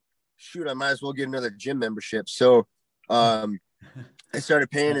 shoot, I might as well get another gym membership. So I started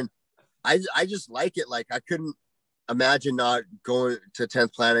paying, and I just like it. Like I couldn't imagine not going to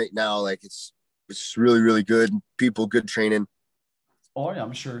 10th Planet now. Like it's really, really good people, good training. Oh yeah,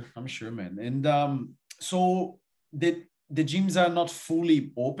 I'm sure, man. And so the gyms are not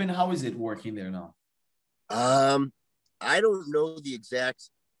fully open. How is it working there now? I don't know the exact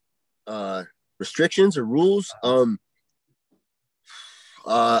restrictions or rules.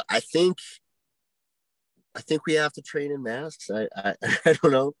 I think we have to train in masks. I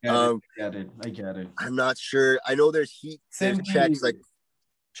don't know. I get it. I'm not sure. I know there's heat. There's checks, like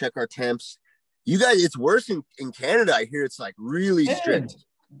check our temps. You guys, it's worse in Canada. I hear it's like really strict.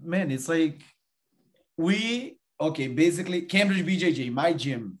 Man, it's like basically Cambridge BJJ, my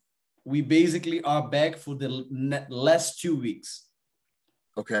gym, we basically are back for the last 2 weeks.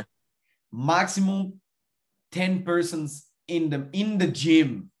 Okay. Maximum 10 persons in the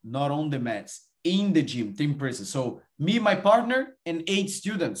gym, not on the mats, in the gym, 10 persons. So me, my partner, and 8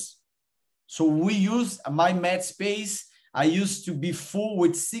 students. So we use my mat space. I used to be full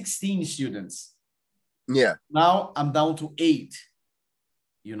with 16 students. Yeah. Now I'm down to 8,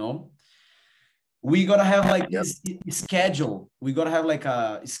 you know. We got to have like this schedule. We got to have like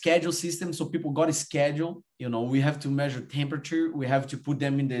a schedule system. So people got a schedule, you know, we have to measure temperature. We have to put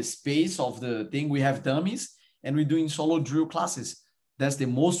them in the space of the thing. We have dummies, and we're doing solo drill classes. That's the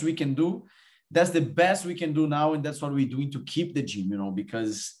most we can do. That's the best we can do now. And that's what we're doing to keep the gym, you know,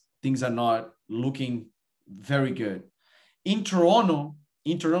 because things are not looking very good. In Toronto,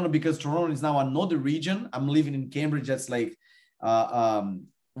 because Toronto is now another region. I'm living in Cambridge. That's like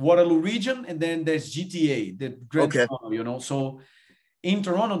Waterloo region, and then there's GTA, the Grand Toronto, you know. So in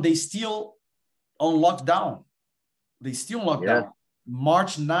Toronto, they still on lockdown.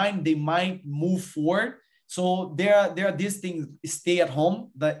 March 9, they might move forward. So there are these things, stay at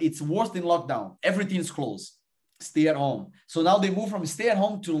home, that it's worse than lockdown. Everything's closed. Stay at home. So now they move from stay at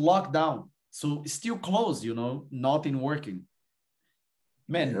home to lockdown. So it's still closed, you know, nothing working.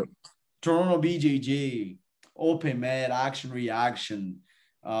 Man, Toronto BJJ, Open Mat, Action Reaction,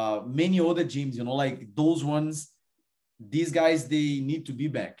 many other gyms, you know, like those ones, these guys, they need to be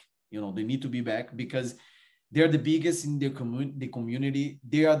back. You know, they need to be back because they're the biggest in the community.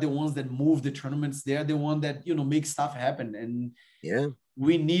 They are the ones that move the tournaments. They're the one that, you know, make stuff happen. And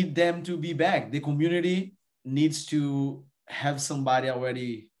we need them to be back. The community needs to have somebody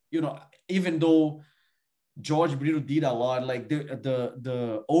already, you know, even though George Brito did a lot, like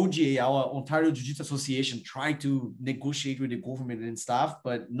the OGA, our Ontario Jiu-Jitsu Association, tried to negotiate with the government and stuff,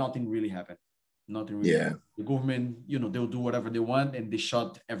 but nothing really happened. Nothing really. Yeah. The government, you know, they'll do whatever they want, and they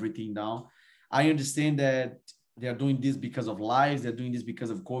shut everything down. I understand that they're doing this because of lives, they're doing this because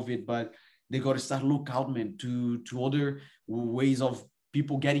of COVID, but they got to start look out, man, to other ways of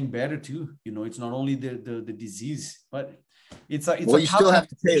people getting better too. You know, it's not only the disease, but it's you still have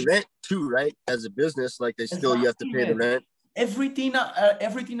to pay rent too, right? As a business, like you have to pay the rent. Everything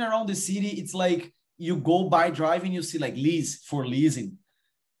around the city, it's like you go by driving, you see like leasing,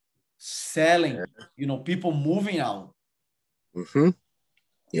 selling, you know, people moving out.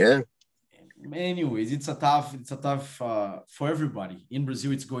 Yeah. anyways, it's a tough for everybody. In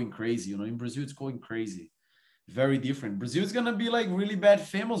Brazil, it's going crazy. In Brazil, it's going crazy. Very different. Brazil is gonna be like really bad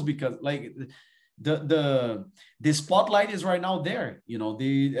famous because like the spotlight is right now there.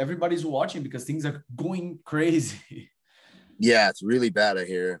 Everybody's watching because things are going crazy. Yeah, it's really bad, I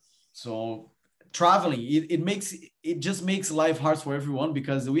hear. So traveling, it just makes life hard for everyone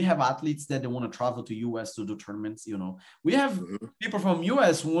because we have athletes that they want to travel to US to do tournaments. We have people from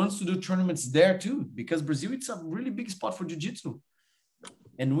US who wants to do tournaments there too, because Brazil, it's a really big spot for jiu-jitsu.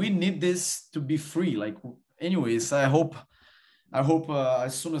 And we need this to be free. Like, anyways, I hope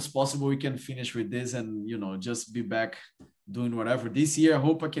as soon as possible we can finish with this and just be back doing whatever. This year I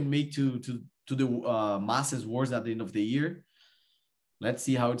hope I can make to the Masters Wars at the end of the year. Let's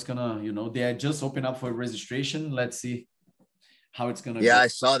see how it's gonna, they just open up for registration. Let's see how it's gonna go. I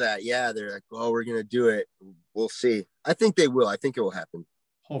saw that. Yeah, they're like, oh, we're gonna do it. We'll see. I think they will. I think it will happen.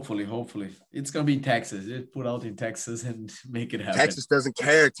 Hopefully it's gonna be in Texas. It put out in Texas and make it happen. Texas doesn't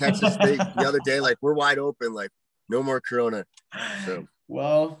care. Texas, the other day, like, we're wide open, like no more Corona. So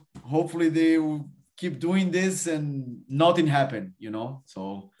well, hopefully they will keep doing this and nothing happen.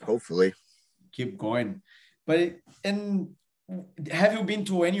 So hopefully keep going. But have you been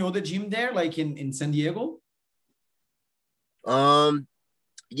to any other gym there, like in San Diego?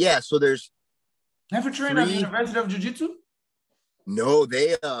 Yeah. So there's. Have you trained at the University of Jiu-Jitsu? No,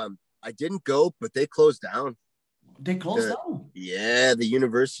 they I didn't go, but they closed down. They closed down? Yeah, the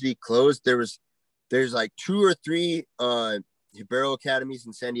university closed. There's like 2 or 3 Hibero academies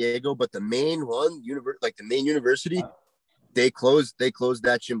in San Diego, but the main one, the main university, they closed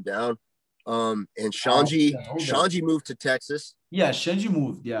that gym down. And Shanji moved to Texas. Yeah, Shanji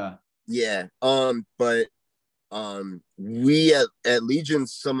moved. Yeah. Yeah. But we at Legion,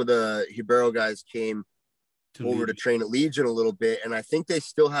 some of the Hibero guys came over to train at Legion a little bit, and I think they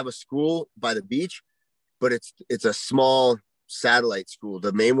still have a school by the beach, but it's a small satellite school.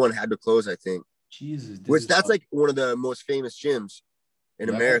 The main one had to close, I think. Jesus. Which that's like one of the most famous gyms in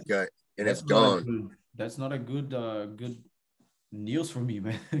America, and it's gone. That's not a good news for me,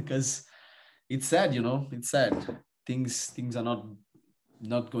 man, because it's sad, it's sad. Things are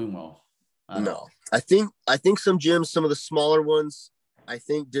not going well. No, I think some gyms, some of the smaller ones, I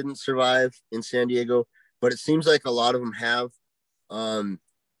think didn't survive in San Diego, but it seems like a lot of them have.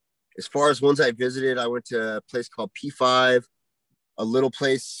 As far as ones I visited, I went to a place called P5, a little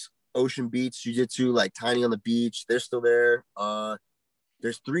place, Ocean Beach Jiu-Jitsu, like tiny on the beach. They're still there.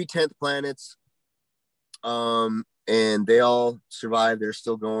 There's 3 10th planets, and they all survived. They're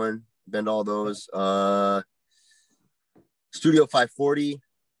still going. Been to all those. Studio 540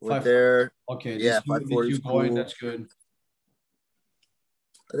 went there. Okay. Yeah, 540 is cool. That's good.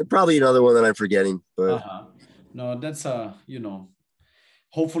 Probably another one that I'm forgetting, but no, that's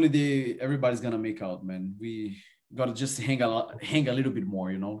hopefully everybody's gonna make out, man. We gotta just hang a little bit more,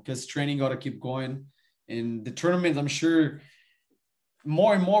 because training gotta keep going. And the tournaments, I'm sure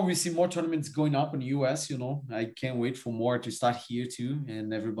more and more we see more tournaments going up in the US. I can't wait for more to start here too,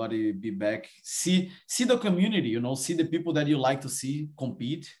 and everybody be back. See the community, see the people that you like to see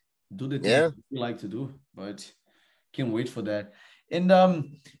compete, do the things you like to do. But can't wait for that. And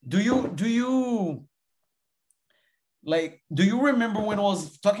do you remember when I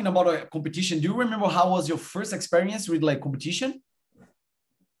was talking about a competition? Do you remember how was your first experience with like competition?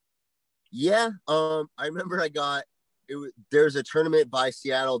 Yeah, I remember there's a tournament by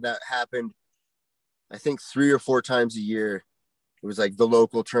Seattle that happened, I think 3 or 4 times a year. It was like the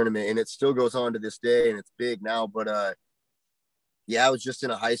local tournament, and it still goes on to this day, and it's big now. But yeah, I was just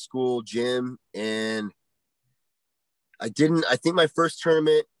in a high school gym, and I think my first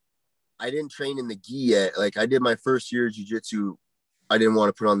tournament, I didn't train in the gi yet. Like, I did my first year of jiu-jitsu. I didn't want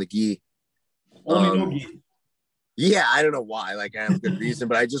to put on the gi. Only no gi. Yeah, I don't know why. Like, I have a good reason,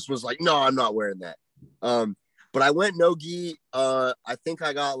 but I just was like, no, I'm not wearing that. But I went no gi. I think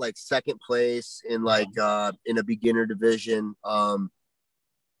I got like 2nd place in in a beginner division. I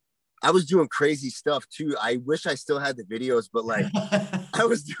was doing crazy stuff too. I wish I still had the videos, but like I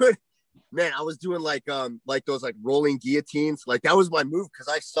was doing like those like rolling guillotines. Like, that was my move because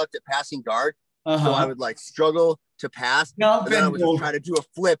I sucked at passing guard. So I would like struggle to pass, and then I would just try to do a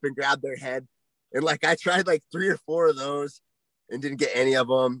flip and grab their head. And like I tried like 3 or 4 of those and didn't get any of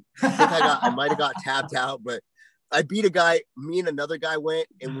them. I think I might have got tapped out, but I beat a guy. Me and another guy went,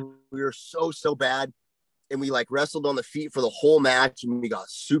 and we were so bad, and we like wrestled on the feet for the whole match, and we got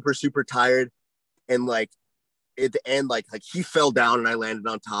super tired, and like at the end, like he fell down and I landed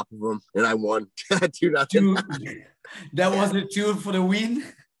on top of him and I won 2-0. That was the 2 for the win.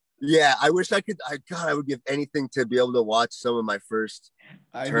 Yeah, I wish I could. God, I would give anything to be able to watch some of my first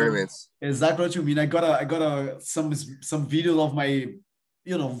I know tournaments. exactly what you mean. I got some videos of my,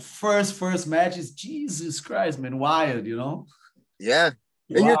 first matches. Jesus Christ, man, wild, Yeah,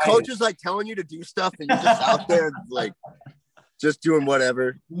 and your wild. coach is like telling you to do stuff, and you're just out there like just doing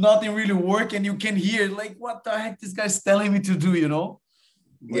whatever. Nothing really work, and you can hear like, what the heck this guy's telling me to do.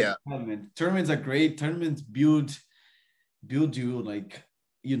 But Yeah, yeah, man, tournaments are great. Tournaments build you like,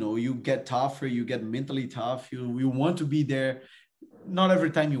 you get tougher, you get mentally tough. You want to be there. Not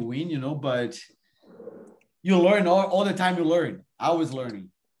every time you win, but you learn all the time. You learn. Always learning.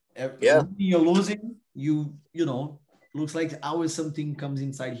 yeah. When you're losing, looks like always something comes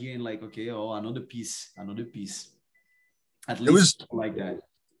inside here and like, okay, oh, another piece, another piece. At It least was. like that.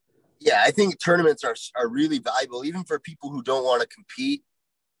 Yeah, I think tournaments are really valuable, even for people who don't want to compete.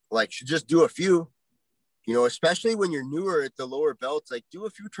 Like, should just do a few. Especially when you're newer at the lower belts, like do a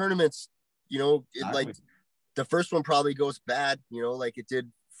few tournaments. Like Exactly. the first one probably goes bad, like it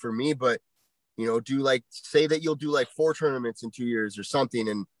did for me, but do like say that you'll do like 4 tournaments in 2 years or something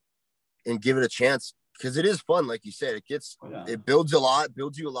and give it a chance because it is fun. Like you said, Oh, yeah. it builds you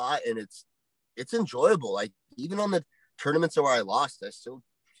a lot, and it's enjoyable. Like even on the tournaments where I lost, I still,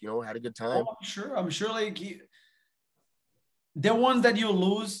 had a good time. Oh, I'm sure like the ones that you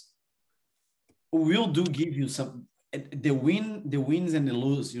lose will do give you some the wins and the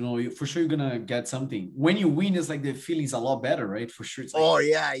lose, for sure you're gonna get something. When you win, it's like the feeling's a lot better, right? For sure. It's like Oh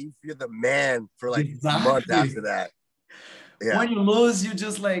yeah, you're the man for like a month exactly. after that. Yeah, When you lose, you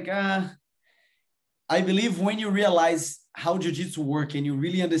just like I believe when you realize how jiu-jitsu work and you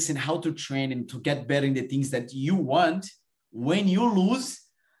really understand how to train and to get better in the things that you want, when you lose,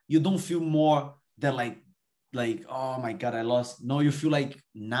 you don't feel more than like, oh my God, I lost. No, you feel like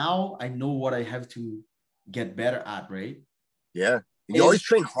now I know what I have to get better at, right? yeah. You And always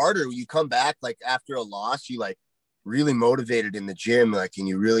train harder when you come back. Like after a loss, you like really motivated in the gym, like, and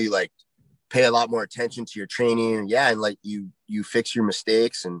you really like pay a lot more attention to your training. Yeah, and like you fix your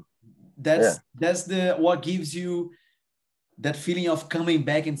mistakes, and yeah, that's the what gives you that feeling of coming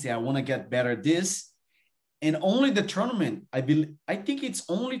back and say, I want to get better at this. And only the tournament, I think it's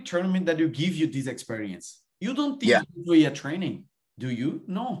only tournament that will give you this experience. You don't yeah. think you enjoy a training, do you?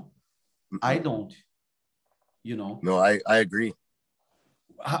 No, I Mm-mm. don't. No, I agree.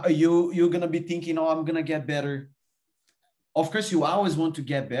 You're gonna be thinking, oh, I'm gonna get better. Of course, you always want to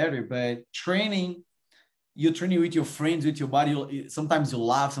get better, but you're training with your friends, with your body. Sometimes you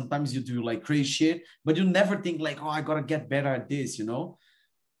laugh, sometimes you do like crazy shit, but you never think like, oh, I gotta get better at this.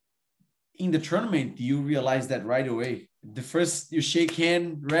 In the tournament, you realize that right away. The first you shake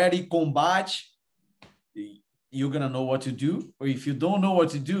hand, ready, combat, you're gonna know what to do. Or if you don't know what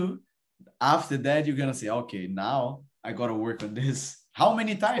to do, after that, you're gonna say, okay, now I gotta work on this. How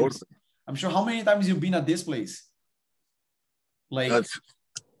many times? Totally. I'm sure how many times you've been at this place? Like, That's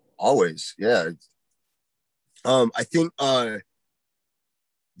always, yeah. I think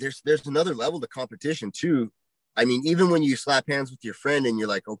there's another level to competition too. I mean, even when you slap hands with your friend and you're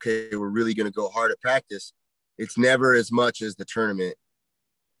like, okay, we're really gonna go hard at practice, it's never as much as the tournament.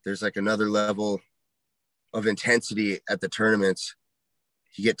 There's like another level of intensity at the tournaments.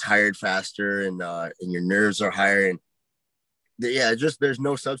 You get tired faster, and your nerves are higher, and yeah, just there's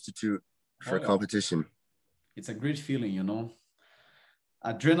no substitute oh for yeah, competition. it's a great feeling.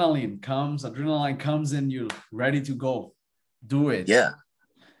 Adrenaline comes and you're ready to go. Do it. Yeah,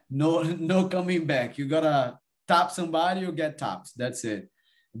 No coming back. You gotta top somebody or get topped. That's it.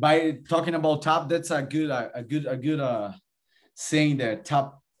 By talking about top, that's a good saying there.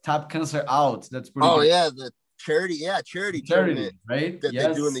 Top cancer out. That's pretty oh good. yeah, the charity Charity, tournament right? that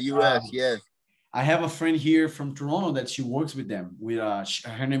they do in Yes. the US. Yeah. I have a friend here from Toronto that she works with them. With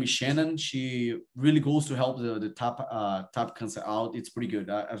her name is Shannon. She really goes to help the top cancer out. It's pretty good.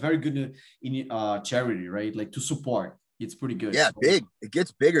 A very good in charity, right? Like to support. It's pretty good. Yeah, So, big. It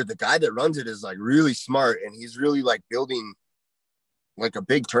gets bigger. The guy that runs it is like really smart, and he's really like building like a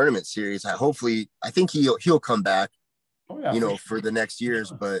big tournament series. I think he'll come back, oh yeah, for sure. for the next years.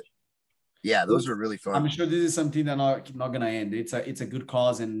 But yeah, those are really fun. I'm sure this is something that not gonna end. It's a good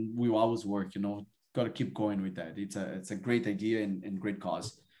cause, and we will always work. Got to keep going with that. It's a great idea and great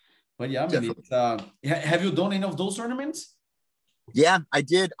cause. But yeah, I mean, Definitely. have you done any of those tournaments? Yeah, I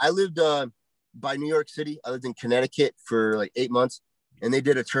did. I lived by New York City. I lived in Connecticut for like 8 months, and they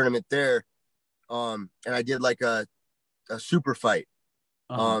did a tournament there. And I did like a super fight.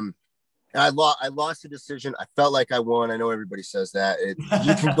 Uh-huh. And I lost the decision. I felt like I won. I know everybody says that.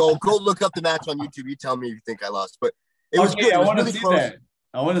 You can go look up the match on YouTube. You tell me if you think I lost, but it was Okay, good. I It was want to really see close. that.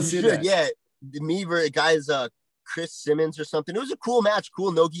 I want to You see should, that. yeah. Me, guys, Chris Simmons or something. It was a cool match,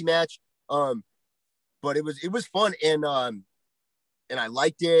 cool nogi match. But it was fun, and I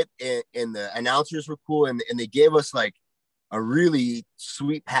liked it, and the announcers were cool, and they gave us like a really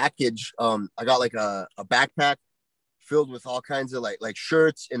sweet package. I got like a backpack filled with all kinds of like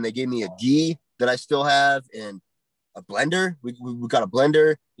shirts, and they gave me a gi that I still have, and a blender. We got a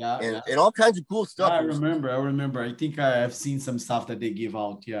blender, and all kinds of cool stuff. Yeah, I remember. I think I have seen some stuff that they give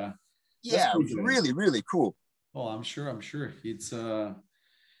out. Yeah. Yeah, it was really, really cool. Oh, I'm sure. It's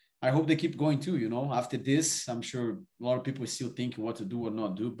I hope they keep going too, after this. I'm sure a lot of people still think what to do or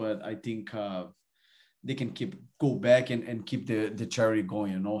not do, but I think they can go back and keep the charity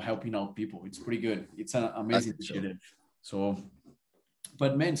going, helping out people. It's pretty good. It's an amazing initiative. So,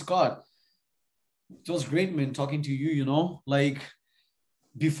 but man, Scott, it was great, man, talking to you, like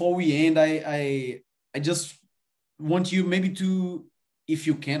before we end, I just want you maybe to, if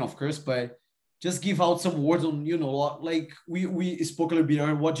you can, of course, but just give out some words on, like we spoke a little bit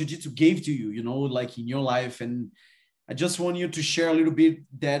on what jiu-jitsu gave to you, like in your life. And I just want you to share a little bit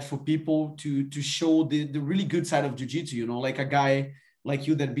that for people to show the really good side of jiu-jitsu, like a guy like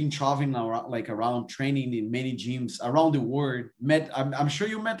you that been traveling around training in many gyms around the world, I'm sure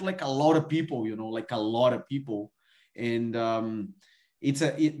you met like a lot of people, like a lot of people. And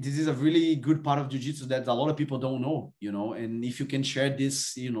this is a really good part of jiu-jitsu that a lot of people don't know, and if you can share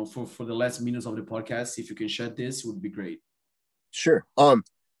this, for the last minutes of the podcast, if you can share this, it would be great. Sure. I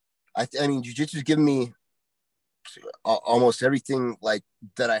mean, jiu-jitsu has given me almost everything like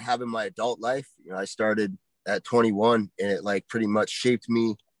that I have in my adult life. I started at 21, and it like pretty much shaped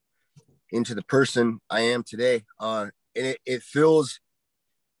me into the person I am today. And it fills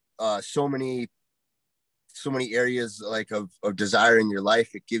so many areas like of desire in your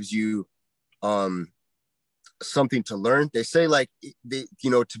life. It gives you something to learn. They say like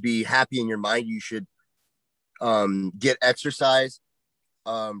to be happy in your mind, you should get exercise,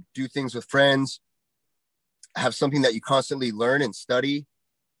 do things with friends, have something that you constantly learn and study,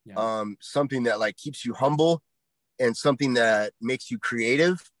 something that like keeps you humble, and something that makes you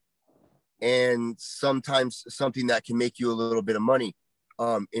creative, and sometimes something that can make you a little bit of money.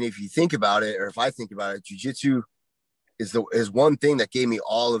 And if you think about it, or if I think about it, jiu-jitsu is one thing that gave me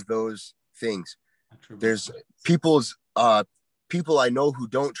all of those things. There's people I know who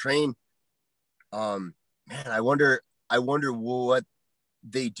don't train. Man, I wonder what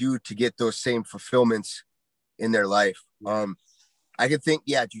they do to get those same fulfillments in their life. I could think,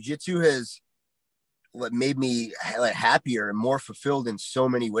 jiu-jitsu has made me like happier and more fulfilled in so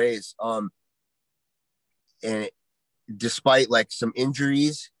many ways. And despite like some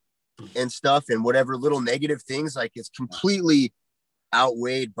injuries and stuff and whatever little negative things, like it's completely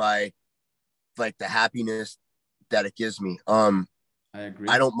outweighed by like the happiness that it gives me. I agree.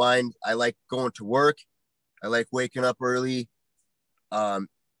 I don't mind. I like going to work. I like waking up early. I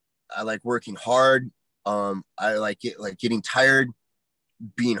like working hard. I like getting tired,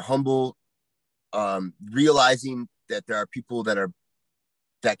 being humble, realizing that there are people that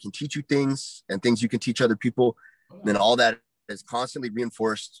can teach you things and things you can teach other people. And all that is constantly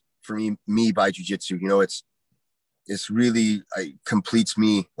reinforced for me by jiu-jitsu. It's really completes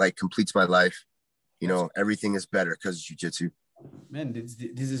my life. Everything is better because of jiu-jitsu. Man,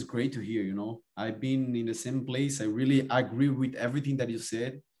 this is great to hear. I've been in the same place. I really agree with everything that you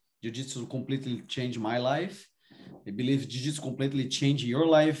said. Jiu-jitsu completely changed my life. I believe jiu-jitsu completely changed your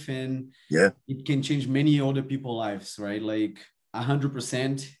life, and it can change many other people's lives, right? Like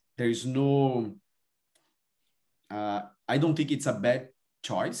 100%. There is no I don't think it's a bad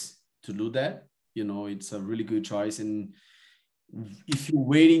choice to do that. It's a really good choice. And if you're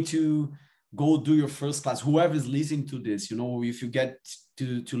waiting to go do your first class, whoever is listening to this, if you get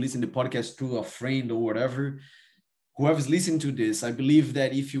to listen to the podcast through a friend or whatever, whoever's listening to this, I believe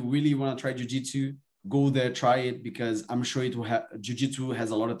that if you really want to try jiu-jitsu, go there, try it, because I'm sure it will have, jiu-jitsu has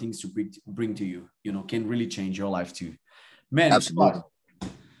a lot of things to bring to you, can really change your life too. Man, absolutely.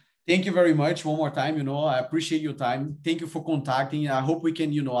 Thank you very much one more time. I appreciate your time. Thank you for contacting. I hope we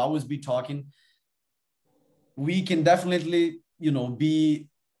can, always be talking. We can definitely, be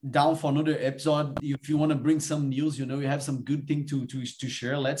down for another episode. If you want to bring some news, you have some good thing to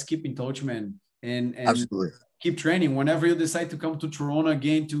share. Let's keep in touch, man. And absolutely keep training. Whenever you decide to come to Toronto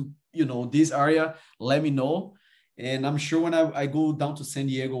again to, this area, let me know. And I'm sure when I go down to San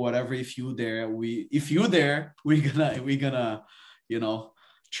Diego, whatever, if you're there, we're gonna,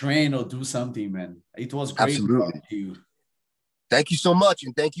 train or do something, man. It was great. Absolutely. To you. Thank you so much.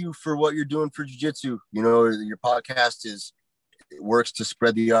 And thank you for what you're doing for jiu-jitsu. Your podcast works to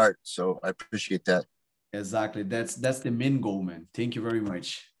spread the art. So I appreciate that. Exactly. That's the main goal, man. Thank you very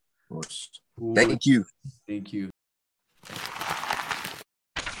much. Thank you. Thank you.